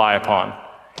you can rely upon.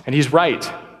 And he's right.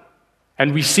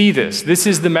 And we see this. This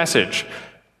is the message.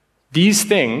 These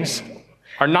things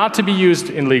are not to be used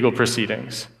in legal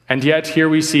proceedings, and yet here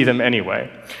we see them anyway.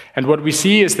 And what we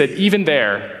see is that even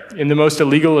there, in the most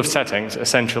illegal of settings,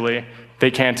 essentially,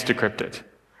 they can't decrypt it.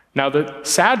 Now, the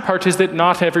sad part is that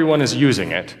not everyone is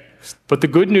using it, but the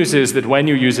good news is that when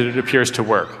you use it, it appears to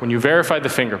work. When you verify the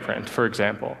fingerprint, for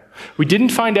example. We didn't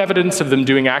find evidence of them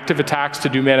doing active attacks to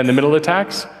do man-in-the-middle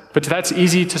attacks, but that's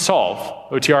easy to solve.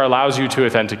 OTR allows you to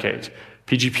authenticate.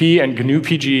 PGP and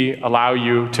GNU-PG allow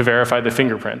you to verify the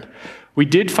fingerprint. We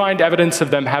did find evidence of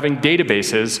them having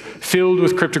databases filled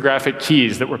with cryptographic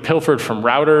keys that were pilfered from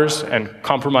routers and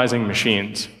compromising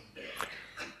machines.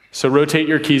 So rotate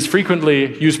your keys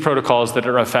frequently, use protocols that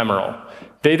are ephemeral.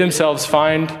 They themselves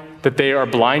find that they are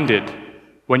blinded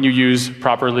when you use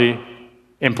properly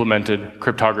implemented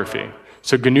cryptography.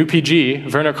 So GNU-PG,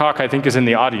 Werner Koch I think is in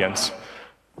the audience.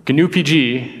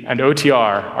 GNU-PG and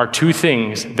OTR are two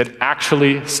things that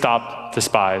actually stop the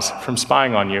spies from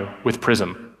spying on you with PRISM.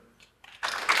 Would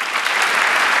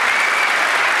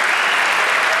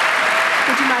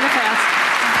you mind if I ask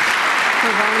for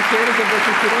a volunteer to give their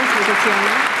computers? We'll get you on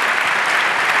that.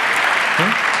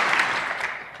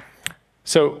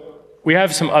 So we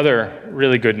have some other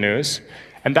really good news,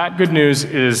 and that good news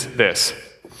is this.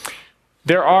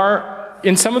 There are,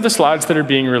 in some of the slides that are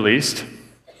being released,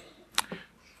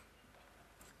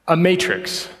 a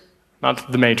matrix,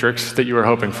 not the matrix that you were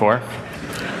hoping for,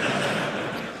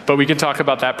 but we can talk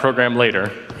about that program later.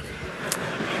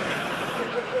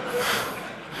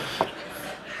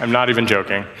 I'm not even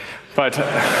joking, but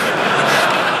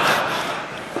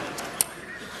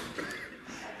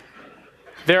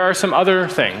there are some other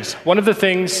things. One of the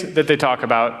things that they talk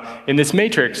about in this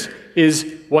matrix is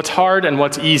what's hard and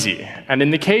what's easy. And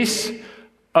in the case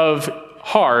of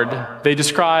hard, they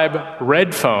describe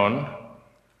Red Phone,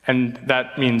 and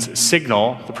that means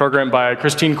Signal, the program by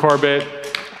Christine Corbett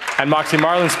and Moxie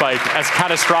Marlinspike, as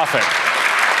catastrophic.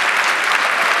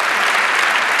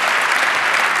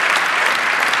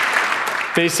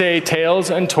 They say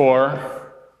Tails and Tor,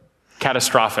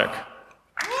 catastrophic.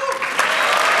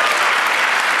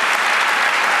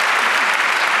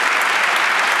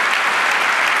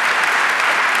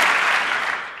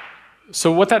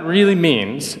 So what that really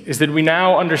means is that we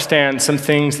now understand some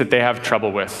things that they have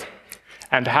trouble with.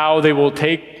 And how they will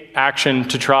take action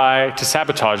to try to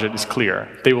sabotage it is clear.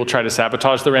 They will try to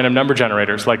sabotage the random number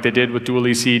generators like they did with dual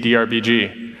EC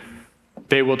DRBG.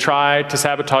 They will try to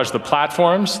sabotage the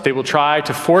platforms. They will try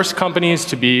to force companies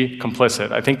to be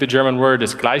complicit. I think the German word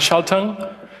is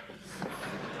Gleichschaltung.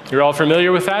 You're all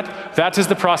familiar with that? That is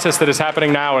the process that is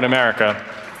happening now in America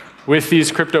with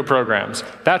these crypto programs.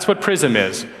 That's what PRISM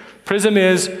is. PRISM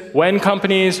is when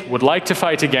companies would like to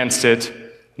fight against it.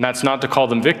 And that's not to call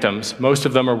them victims. Most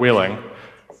of them are willing.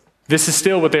 This is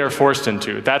still what they are forced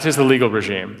into. That is the legal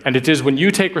regime. And it is when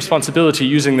you take responsibility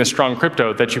using this strong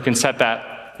crypto that you can set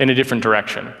that in a different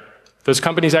direction. Those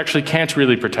companies actually can't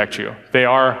really protect you. They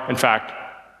are, in fact,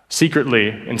 secretly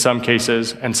in some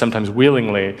cases, and sometimes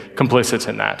willingly complicit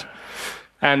in that.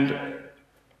 And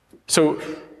so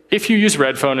if you use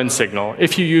Redphone and Signal,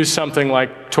 if you use something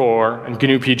like Tor and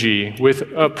GNU-PG with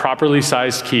a properly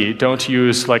sized key, don't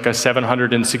use like a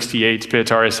 768-bit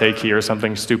RSA key or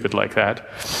something stupid like that.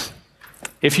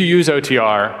 If you use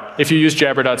OTR, if you use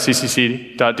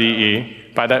jabber.ccc.de,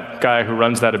 by that guy who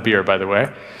runs that a beer, by the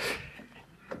way,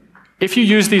 if you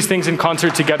use these things in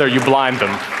concert together, you blind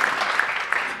them.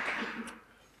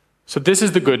 So this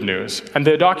is the good news, and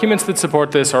the documents that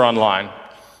support this are online.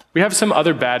 We have some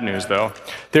other bad news, though.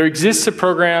 There exists a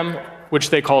program which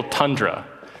they call Tundra.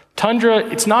 Tundra,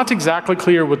 it's not exactly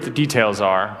clear what the details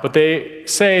are, but they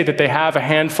say that they have a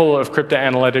handful of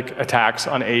cryptanalytic attacks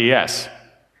on AES.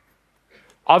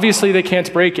 Obviously, they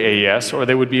can't break AES, or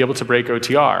they would be able to break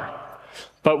OTR.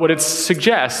 But what it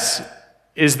suggests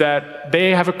is that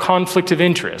they have a conflict of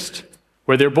interest,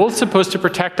 where they're both supposed to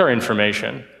protect our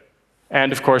information,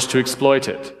 and of course to exploit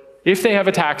it. If they have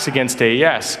attacks against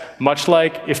AES, much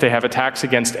like if they have attacks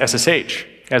against SSH,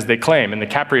 as they claim in the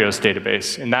Caprios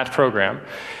database in that program,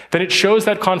 then it shows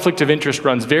that conflict of interest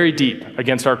runs very deep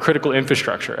against our critical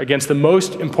infrastructure, against the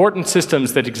most important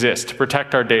systems that exist to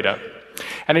protect our data.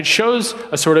 And it shows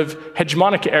a sort of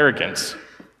hegemonic arrogance,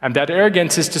 and that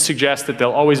arrogance is to suggest that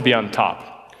they'll always be on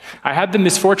top. I had the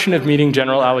misfortune of meeting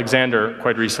General Alexander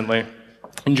quite recently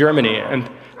in Germany, and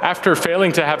after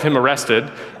failing to have him arrested,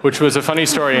 which was a funny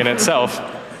story in itself,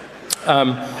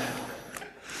 I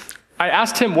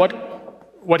asked him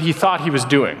what he thought he was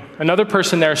doing. Another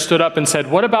person there stood up and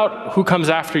said, "What about who comes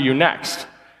after you next?"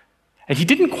 And he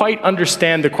didn't quite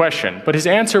understand the question, but his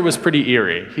answer was pretty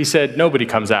eerie. He said, "Nobody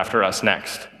comes after us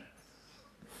next."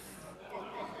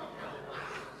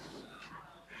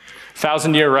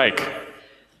 1,000-year Reich.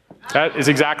 That is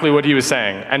exactly what he was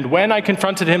saying. And when I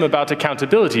confronted him about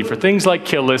accountability for things like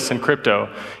kill lists and crypto,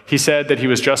 he said that he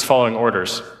was just following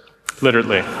orders,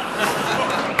 literally.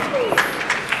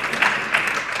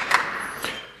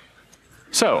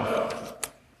 So,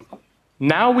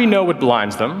 now we know what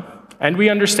blinds them, and we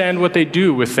understand what they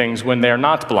do with things when they're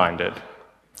not blinded.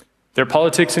 Their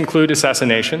politics include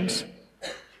assassinations,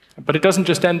 but it doesn't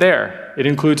just end there. It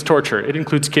includes torture, it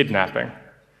includes kidnapping,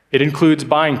 it includes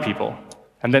buying people,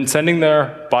 and then sending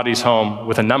their bodies home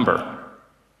with a number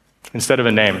instead of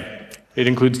a name. It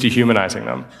includes dehumanizing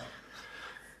them.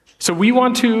 So we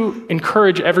want to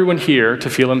encourage everyone here to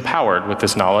feel empowered with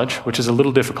this knowledge, which is a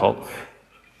little difficult.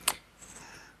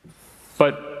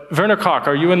 But Werner Koch,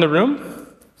 are you in the room?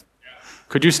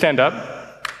 Could you stand up?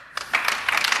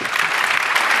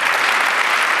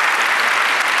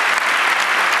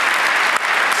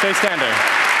 Stay standing.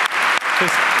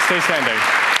 Stay standing.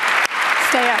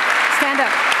 Stay up. Stand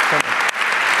up.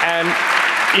 And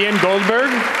Ian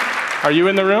Goldberg, are you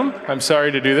in the room? I'm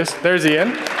sorry to do this. There's Ian.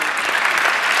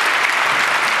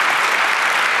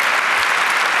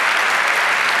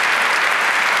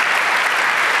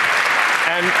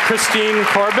 And Christine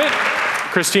Corbett.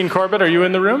 Christine Corbett, are you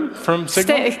in the room from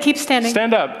Signal? Keep standing.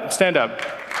 Stand up. Stand up.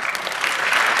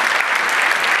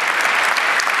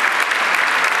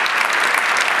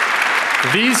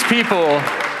 These people,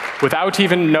 without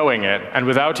even knowing it, and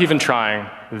without even trying,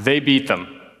 they beat them.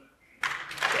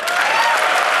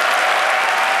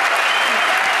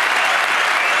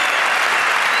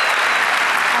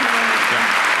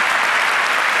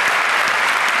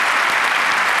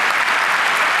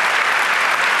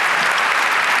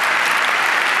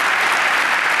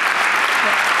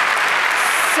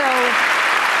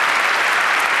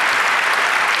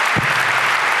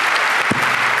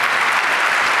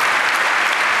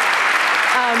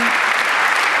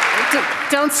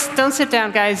 Don't sit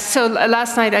down, guys. So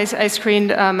last night I screened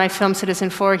my film Citizen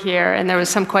 4 here, and there was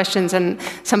some questions, and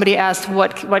somebody asked,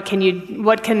 what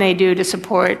can they do to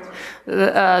support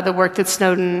the work that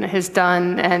Snowden has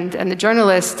done and the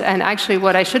journalists? And actually,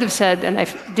 what I should have said, and I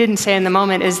didn't say in the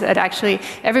moment, is that actually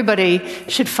everybody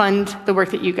should fund the work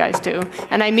that you guys do.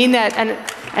 And I mean that,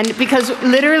 and because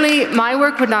literally my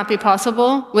work would not be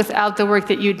possible without the work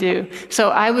that you do.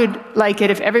 So I would like it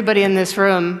if everybody in this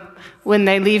room, when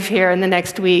they leave here in the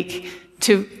next week,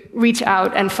 to reach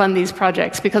out and fund these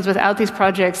projects, because without these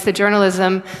projects, the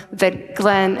journalism that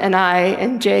Glenn and I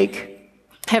and Jake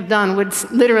have done would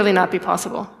literally not be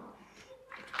possible.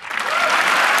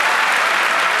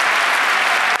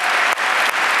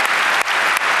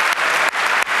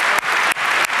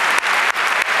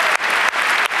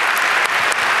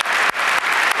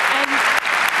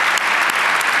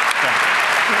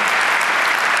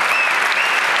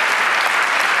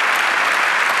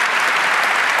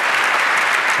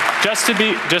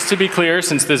 Just to be clear,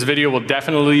 since this video will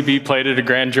definitely be played at a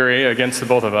grand jury against the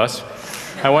both of us,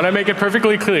 I want to make it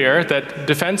perfectly clear that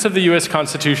defense of the US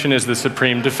Constitution is the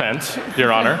supreme defense,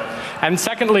 Your Honor. And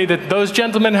secondly, that those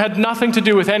gentlemen had nothing to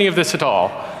do with any of this at all.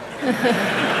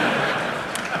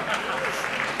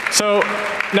 So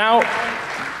now,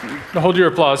 hold your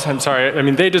applause, I'm sorry. I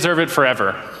mean, they deserve it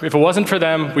forever. If it wasn't for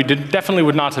them, we definitely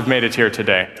would not have made it here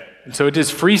today. And so it is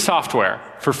free software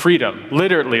for freedom,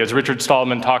 literally, as Richard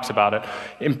Stallman talks about it,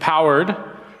 empowered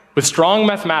with strong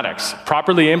mathematics,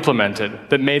 properly implemented,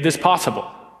 that made this possible.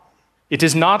 It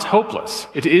is not hopeless.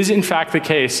 It is, in fact, the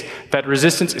case that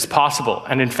resistance is possible.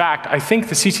 And in fact, I think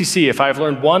the CCC, if I have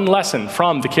learned one lesson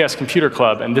from the Chaos Computer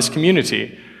Club and this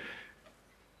community,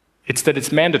 it's that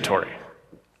it's mandatory.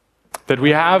 That we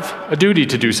have a duty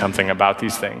to do something about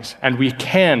these things, and we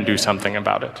can do something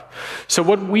about it. So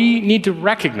what we need to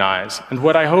recognize, and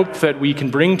what I hope that we can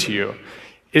bring to you,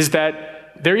 is that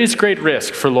there is great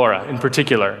risk for LoRa, in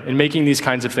particular, in making these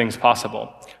kinds of things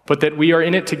possible, but that we are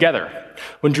in it together.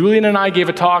 When Julian and I gave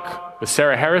a talk with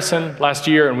Sarah Harrison last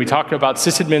year, and we talked about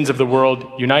sysadmins of the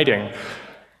world uniting,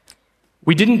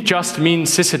 we didn't just mean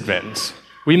sysadmins.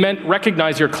 We meant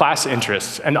recognize your class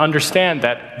interests and understand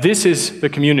that this is the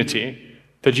community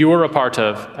that you are a part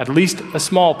of, at least a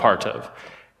small part of,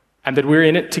 and that we're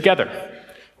in it together.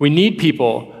 We need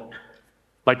people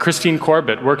like Christine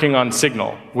Corbett working on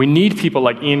Signal. We need people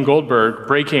like Ian Goldberg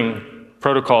breaking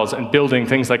protocols and building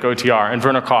things like OTR, and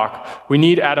Werner Koch. We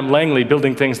need Adam Langley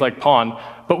building things like PON,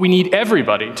 but we need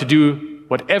everybody to do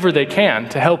whatever they can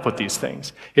to help with these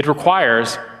things. It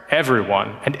requires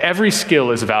everyone, and every skill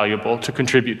is valuable to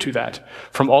contribute to that.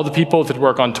 From all the people that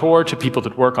work on Tor to people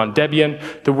that work on Debian,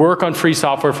 the work on free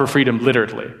software for freedom,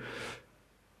 literally.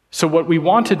 So what we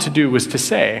wanted to do was to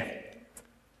say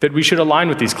that we should align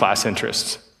with these class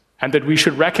interests, and that we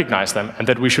should recognize them, and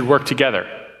that we should work together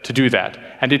to do that.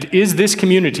 And it is this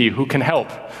community who can help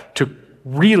to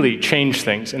really change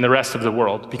things in the rest of the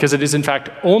world, because it is in fact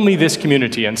only this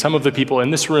community and some of the people in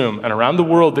this room and around the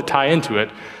world that tie into it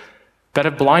that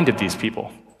have blinded these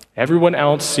people. Everyone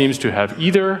else seems to have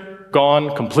either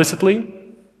gone complicitly,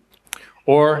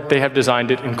 or they have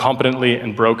designed it incompetently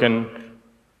and broken,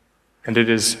 and it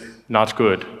is not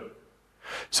good.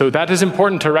 So that is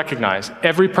important to recognize.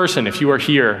 Every person, if you are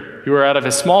here, you are out of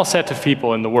a small set of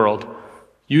people in the world.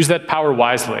 Use that power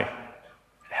wisely.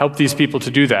 Help these people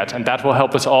to do that, and that will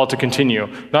help us all to continue,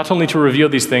 not only to reveal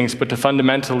these things, but to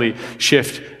fundamentally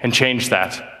shift and change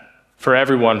that for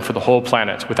everyone, for the whole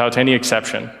planet, without any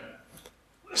exception.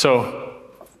 So,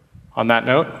 on that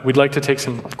note, we'd like to take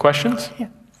some questions. Yeah.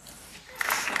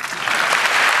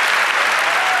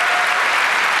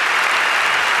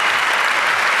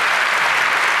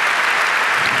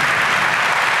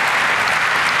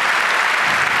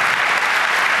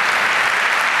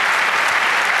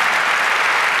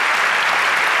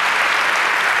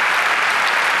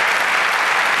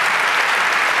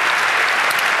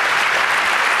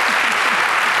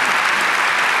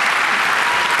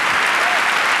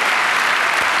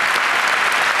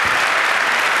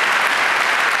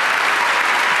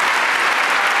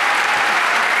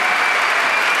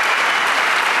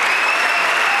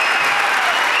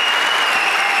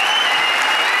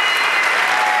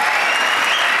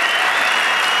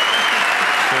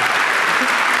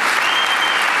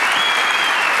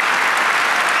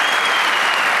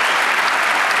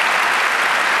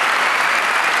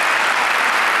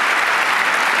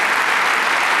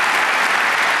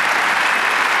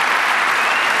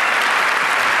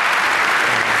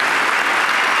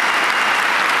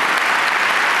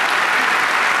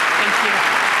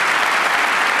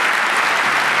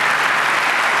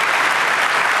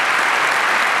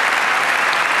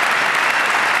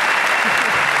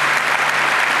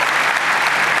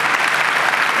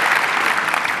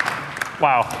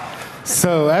 Wow.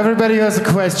 So everybody who has a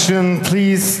question,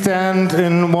 please stand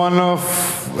in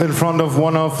front of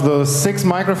one of the 6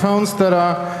 microphones that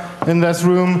are in this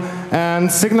room.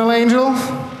 And Signal Angel,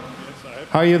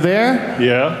 are you there?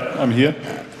 Yeah, I'm here.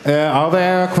 Are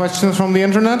there questions from the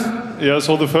internet? Yeah,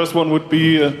 so the first one would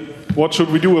be, what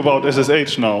should we do about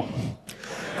SSH now?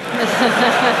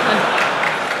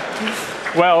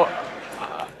 Well,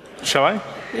 shall I?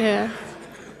 Yeah.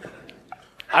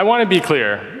 I want to be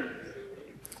clear.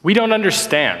 We don't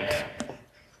understand.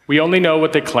 We only know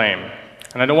what they claim.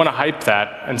 And I don't want to hype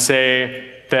that and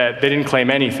say that they didn't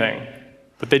claim anything.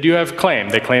 But they do have claim.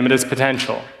 They claim it as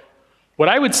potential. What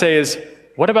I would say is,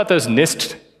 what about those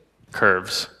NIST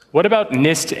curves? What about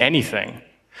NIST anything?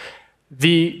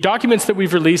 The documents that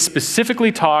we've released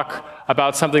specifically talk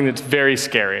about something that's very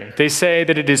scary. They say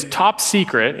that it is top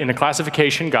secret in a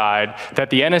classification guide that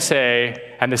the NSA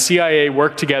and the CIA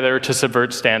work together to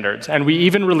subvert standards. And we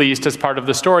even released, as part of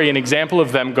the story, an example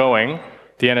of them going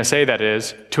the NSA that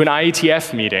is, to an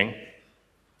IETF meeting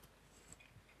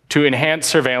to enhance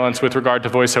surveillance with regard to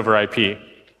voice over IP.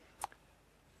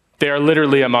 They are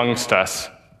literally amongst us.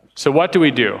 So what do we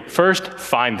do? First,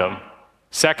 find them.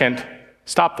 Second,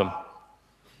 stop them.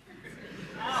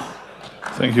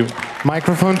 Thank you.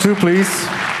 Microphone 2, please.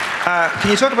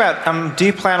 Can you talk about, do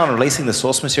you plan on releasing the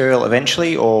source material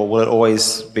eventually, or will it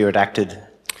always be redacted?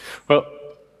 Well,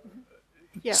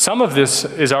 some of this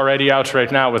is already out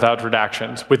right now without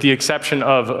redactions, with the exception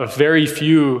of a very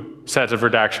few sets of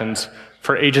redactions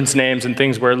for agents' names and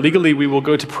things where legally we will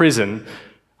go to prison.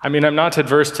 I mean, I'm not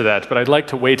adverse to that, but I'd like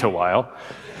to wait a while.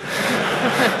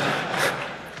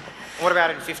 What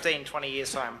about in 15, 20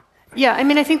 years' time? Yeah, I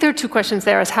mean, I think there are two questions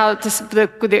there, is how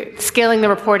the scaling the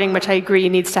reporting, which I agree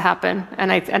needs to happen,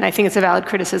 and I think it's a valid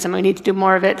criticism. We need to do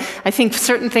more of it. I think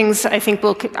certain things,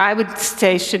 I would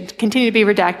say should continue to be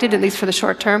redacted, at least for the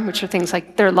short term, which are things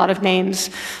like, there are a lot of names,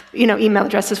 email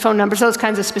addresses, phone numbers, those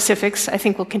kinds of specifics, I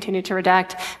think we'll continue to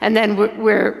redact. And then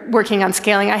we're working on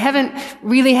scaling. I haven't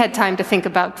really had time to think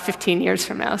about 15 years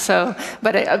from now,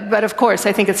 but of course,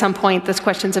 I think at some point, those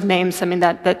questions of names, I mean,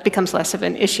 that becomes less of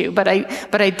an issue. But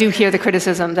I do hear the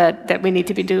criticism that we need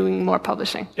to be doing more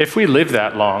publishing. If we live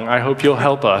that long, I hope you'll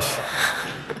help us.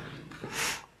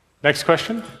 Next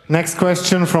question? Next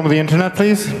question from the internet,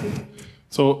 please.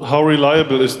 So how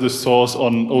reliable is this source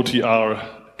on OTR?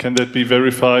 Can that be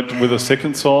verified with a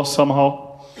second source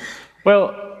somehow?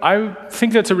 Well, I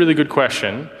think that's a really good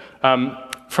question.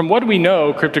 From what we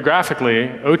know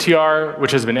cryptographically, OTR,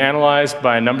 which has been analyzed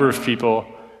by a number of people,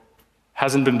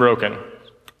 hasn't been broken.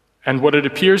 And what it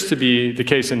appears to be the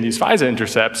case in these FISA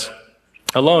intercepts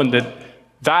alone,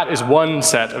 that is one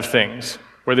set of things,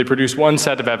 where they produce one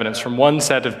set of evidence from one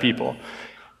set of people.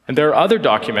 And there are other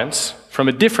documents from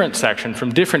a different section,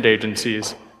 from different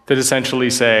agencies, that essentially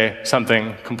say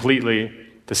something completely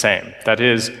the same. That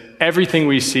is, everything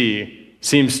we see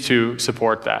seems to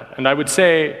support that. And I would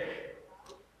say,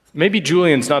 maybe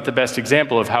Julian's not the best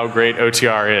example of how great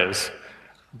OTR is,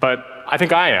 but I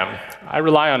think I am. I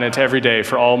rely on it every day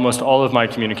for almost all of my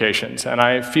communications, and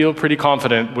I feel pretty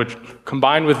confident, which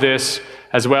combined with this,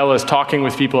 as well as talking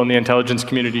with people in the intelligence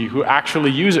community who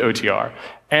actually use OTR,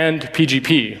 and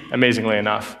PGP, amazingly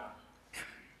enough.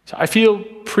 So I feel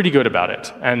pretty good about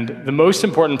it, and the most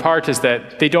important part is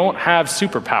that they don't have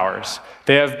superpowers.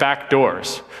 They have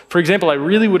backdoors. For example, I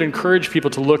really would encourage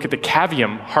people to look at the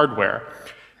Cavium hardware.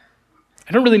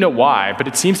 I don't really know why, but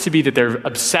it seems to be that they're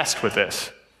obsessed with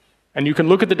this. And you can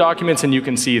look at the documents and you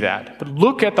can see that. But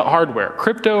look at the hardware,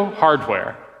 crypto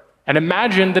hardware, and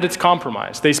imagine that it's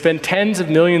compromised. They spend tens of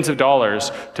millions of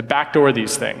dollars to backdoor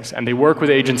these things, and they work with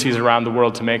agencies around the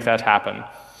world to make that happen.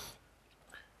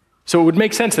 So it would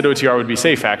make sense that OTR would be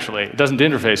safe, actually. It doesn't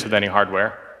interface with any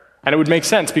hardware. And it would make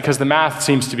sense because the math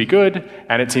seems to be good,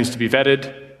 and it seems to be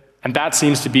vetted, and that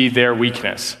seems to be their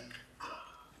weakness.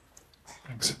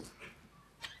 Thanks.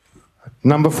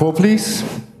 Number 4, please.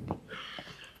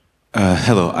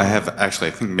 Hello. I have actually,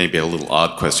 I think maybe a little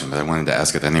odd question, but I wanted to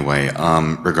ask it anyway,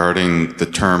 regarding the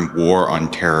term war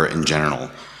on terror in general.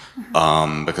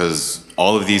 Because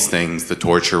all of these things, the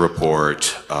torture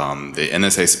report, the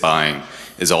NSA spying,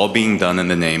 is all being done in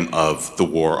the name of the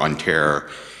war on terror,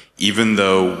 even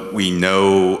though we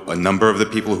know a number of the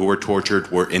people who were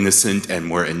tortured were innocent and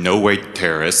were in no way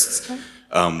terrorists.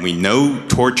 We know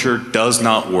torture does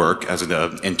not work as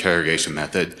an interrogation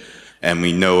method. And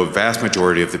we know a vast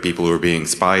majority of the people who are being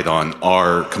spied on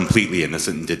are completely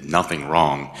innocent and did nothing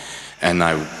wrong. And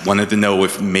I wanted to know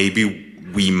if maybe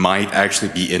we might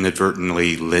actually be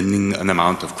inadvertently lending an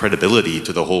amount of credibility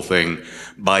to the whole thing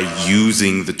by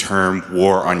using the term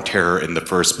war on terror in the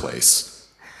first place.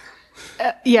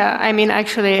 Yeah, I mean,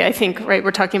 actually, I think, right, we're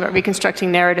talking about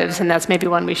reconstructing narratives, and that's maybe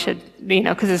one we should,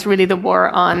 because it's really the war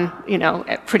on,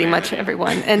 pretty much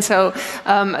everyone. And so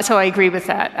I agree with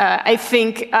that. I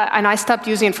think, and I stopped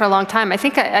using it for a long time. I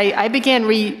think I began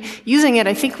using it,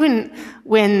 I think, when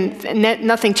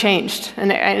nothing changed.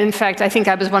 And in fact, I think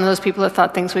I was one of those people that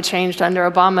thought things would change under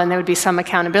Obama and there would be some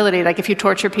accountability. Like if you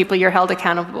torture people, you're held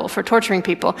accountable for torturing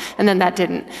people, and then that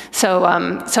didn't. So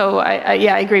I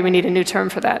agree we need a new term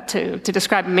for that to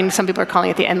describe. I mean, some people are calling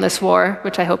it the endless war,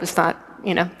 which I hope is not,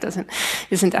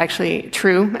 isn't actually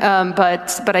true.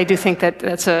 But I do think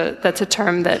that's a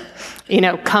term that,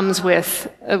 comes with,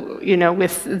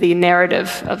 with the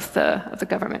narrative of the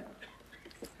government.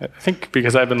 I think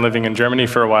because I've been living in Germany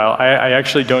for a while, I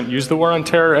actually don't use the war on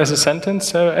terror as a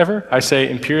sentence ever. I say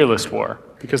imperialist war,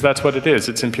 because that's what it is.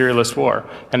 It's imperialist war.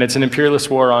 And it's an imperialist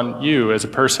war on you as a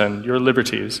person, your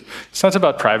liberties. It's not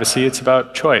about privacy, it's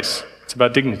about choice. It's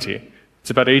about dignity. It's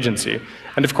about agency.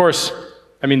 And of course,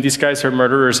 I mean, these guys are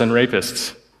murderers and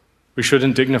rapists. We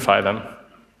shouldn't dignify them.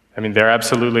 I mean, they're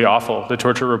absolutely awful. The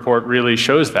torture report really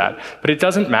shows that. But it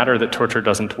doesn't matter that torture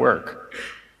doesn't work.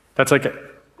 That's like,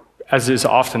 as is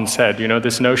often said, you know,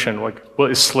 this notion, like, well,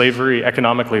 is slavery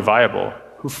economically viable?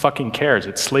 Who fucking cares?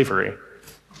 It's slavery.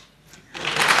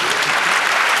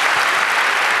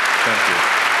 Thank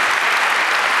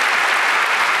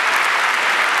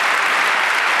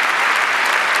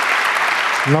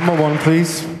you. Number one,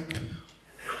 please.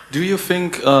 Do you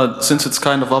think, since it's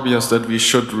kind of obvious that we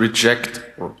should reject,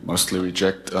 or mostly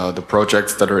reject, the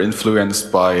projects that are influenced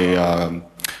by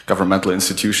governmental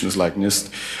institutions like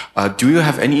NIST, do you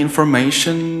have any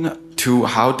information to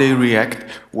how they react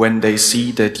when they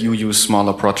see that you use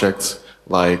smaller projects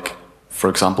like, for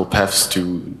example, PEFs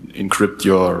to encrypt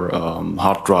your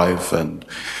hard drive and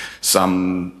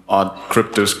some odd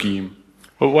crypto scheme?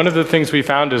 Well, one of the things we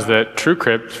found is that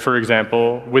TrueCrypt, for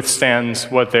example, withstands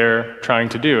what they're trying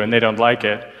to do, and they don't like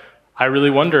it. I really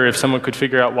wonder if someone could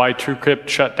figure out why TrueCrypt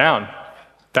shut down.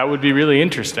 That would be really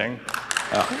interesting.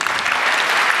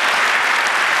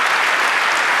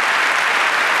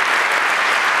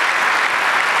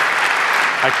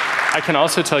 I can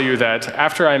also tell you that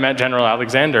after I met General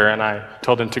Alexander and I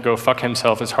told him to go fuck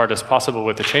himself as hard as possible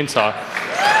with a chainsaw,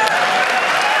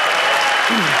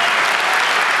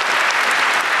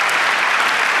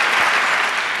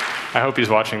 I hope he's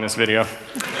watching this video.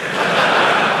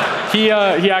 He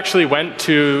actually went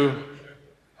to,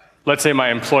 let's say, my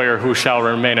employer, who shall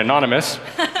remain anonymous.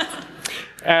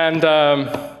 And,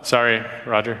 sorry,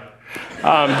 Roger.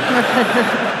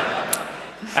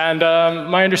 And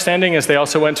my understanding is they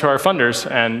also went to our funders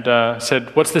and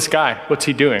said, what's this guy? What's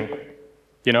he doing?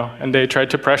 You know, and they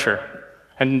tried to pressure.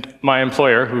 And my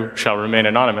employer, who shall remain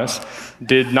anonymous,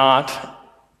 did not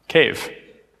cave.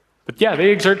 But yeah, they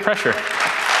exert pressure.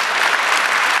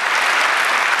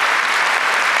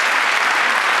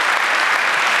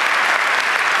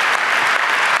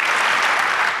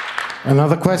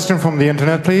 Another question from the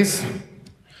internet, please.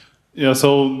 Yeah,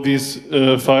 so these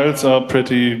files are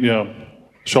pretty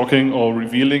shocking or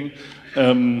revealing.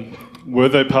 Were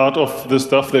they part of the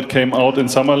stuff that came out in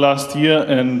summer last year,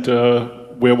 and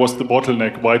where was the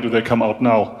bottleneck? Why do they come out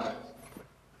now?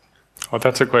 Well,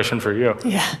 that's a question for you.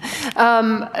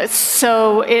 Yeah.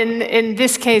 So in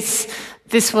this case,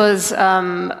 this was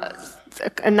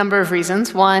a number of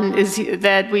reasons. One is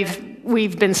that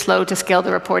we've been slow to scale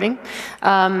the reporting,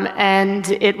 and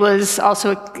it was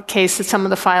also a case that some of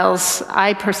the files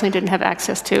I personally didn't have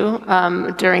access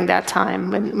to during that time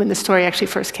when the story actually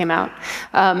first came out,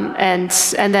 and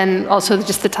then also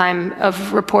just the time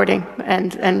of reporting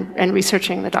and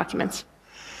researching the documents.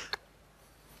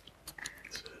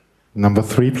 Number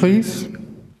 3, please.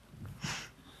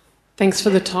 Thanks for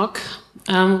the talk.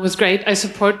 It was great. I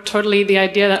support totally the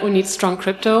idea that we need strong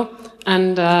crypto,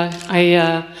 and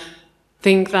I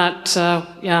think that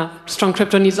strong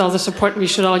crypto needs all the support. We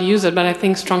should all use it, but I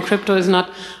think strong crypto is not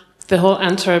the whole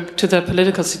answer to the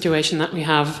political situation that we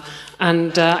have.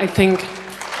 And I think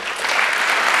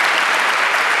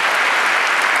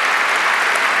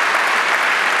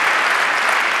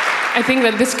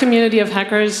that this community of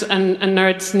hackers and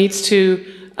nerds needs to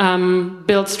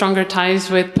build stronger ties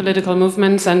with political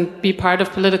movements and be part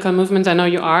of political movements. I know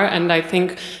you are, and I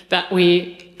think that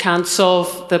we can't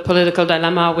solve the political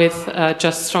dilemma with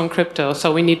just strong crypto,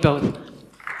 so we need both.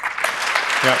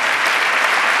 Yeah.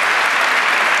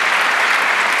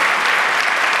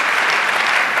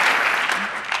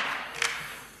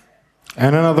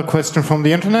 And another question from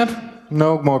the internet?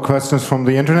 No more questions from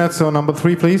the internet, so number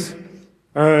 3, please.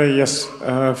 Yes,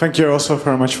 thank you also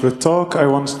very much for the talk. I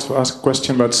wanted to ask a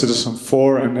question about Citizen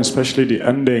 4 and especially the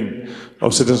ending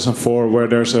of Citizen 4, where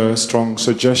there's a strong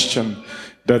suggestion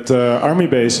that the army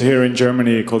base here in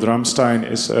Germany called Ramstein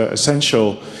is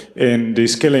essential in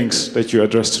these killings that you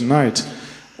addressed tonight.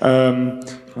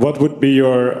 What would be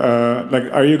your,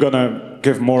 are you going to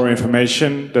give more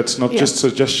information that's not just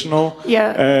suggestional?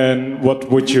 Yeah. And what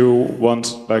would you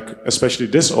want, especially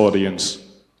this audience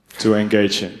to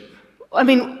engage in? I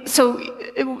mean, so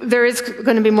there is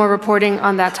going to be more reporting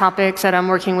on that topic that I'm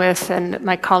working with and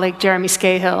my colleague Jeremy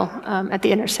Scahill at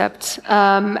The Intercept.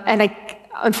 And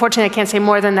unfortunately, I can't say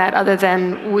more than that other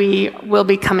than we will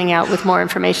be coming out with more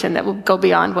information that will go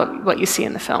beyond what you see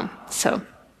in the film. So,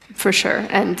 for sure.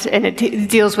 And it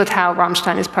deals with how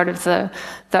Rammstein is part of the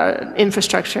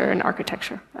infrastructure and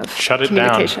architecture of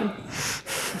communication.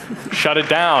 Shut it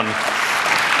down.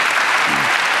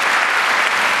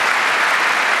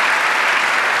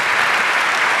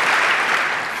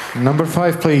 Number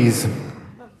 5, please.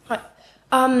 Hi.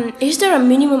 Is there a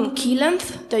minimum key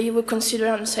length that you would consider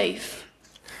unsafe?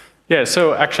 Yeah,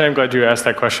 so actually I'm glad you asked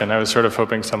that question. I was sort of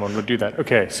hoping someone would do that.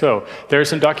 Okay, so there are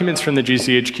some documents from the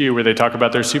GCHQ where they talk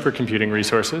about their supercomputing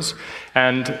resources.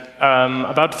 And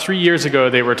about 3 years ago,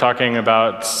 they were talking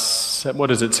about,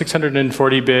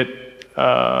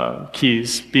 640-bit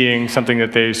keys being something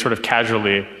that they sort of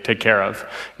casually take care of.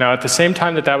 Now, at the same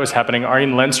time that that was happening,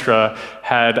 Arjen Lenstra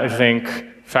had, I think,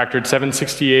 factored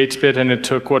 768-bit, and it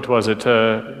took, what was it,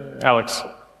 Alex,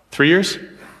 3 years?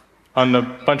 On a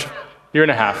bunch of, year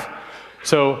and a half.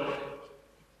 So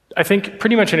I think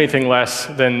pretty much anything less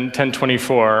than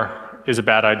 1024 is a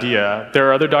bad idea. There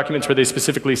are other documents where they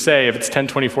specifically say if it's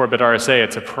 1024-bit RSA,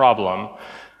 it's a problem.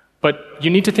 But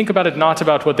you need to think about it not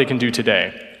about what they can do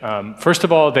today. First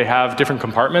of all, they have different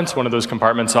compartments. One of those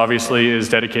compartments obviously is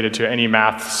dedicated to any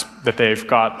maths that they've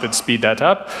got that speed that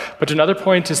up. But another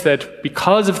point is that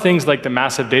because of things like the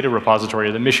massive data repository,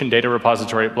 the mission data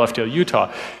repository at Bluffdale,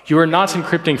 Utah, you are not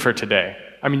encrypting for today.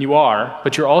 I mean, you are,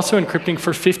 but you're also encrypting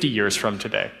for 50 years from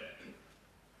today.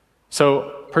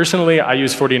 So personally, I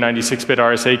use 4096-bit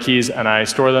RSA keys, and I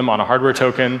store them on a hardware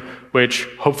token, which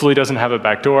hopefully doesn't have a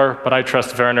backdoor, but I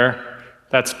trust Werner.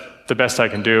 That's the best I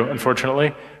can do,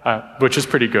 unfortunately, which is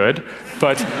pretty good.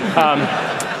 But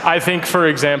I think, for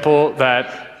example,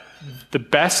 that the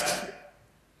best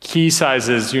key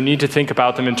sizes, you need to think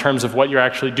about them in terms of what you're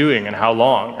actually doing and how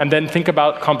long. And then think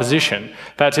about composition.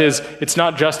 That is, it's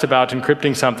not just about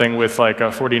encrypting something with like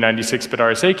a 4096-bit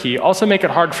RSA key. Also make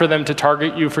it hard for them to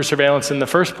target you for surveillance in the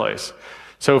first place.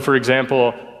 So for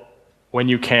example, when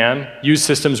you can, use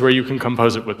systems where you can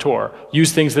compose it with Tor.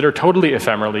 Use things that are totally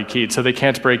ephemerally keyed so they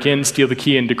can't break in, steal the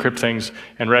key, and decrypt things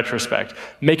in retrospect.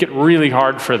 Make it really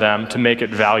hard for them to make it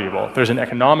valuable. There's an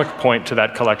economic point to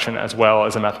that collection as well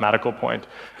as a mathematical point.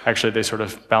 Actually, they sort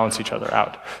of balance each other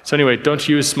out. So anyway, don't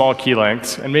use small key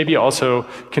lengths, and maybe also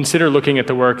consider looking at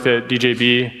the work that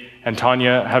DJB and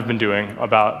Tanya have been doing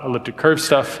about elliptic curve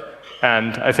stuff,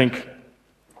 and I think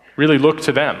really look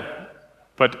to them.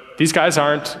 But these guys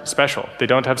aren't special. They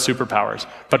don't have superpowers.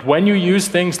 But when you use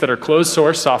things that are closed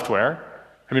source software,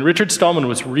 I mean, Richard Stallman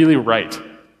was really right.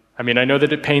 I mean, I know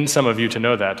that it pains some of you to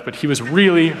know that, but he was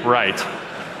really right.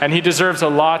 And he deserves a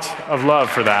lot of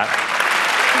love for that.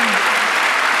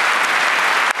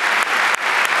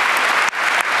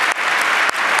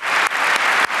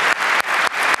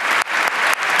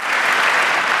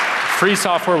 Free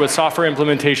software with software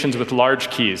implementations with large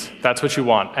keys. That's what you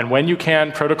want. And when you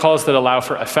can, protocols that allow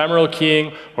for ephemeral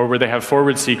keying or where they have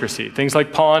forward secrecy. Things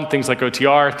like PON, things like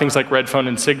OTR, things like Redphone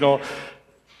and Signal,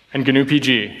 and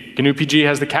GNU-PG. GNU-PG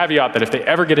has the caveat that if they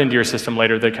ever get into your system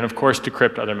later, they can of course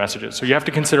decrypt other messages. So you have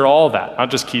to consider all of that,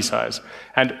 not just key size.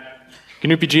 And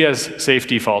GNU-PG has safe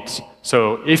defaults.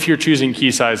 So if you're choosing key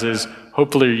sizes,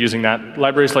 hopefully you're using that.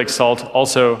 Libraries like SALT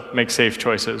also make safe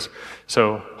choices.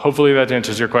 So hopefully that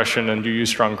answers your question and you use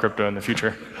strong crypto in the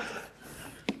future.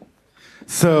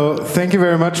 So thank you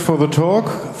very much for the talk.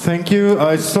 Thank you.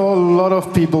 I saw a lot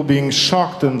of people being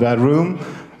shocked in that room.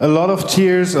 A lot of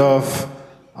tears of,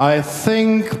 I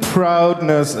think,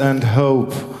 proudness and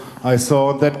hope I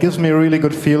saw. That gives me a really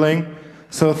good feeling.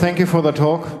 So thank you for the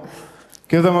talk.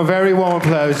 Give them a very warm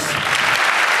applause.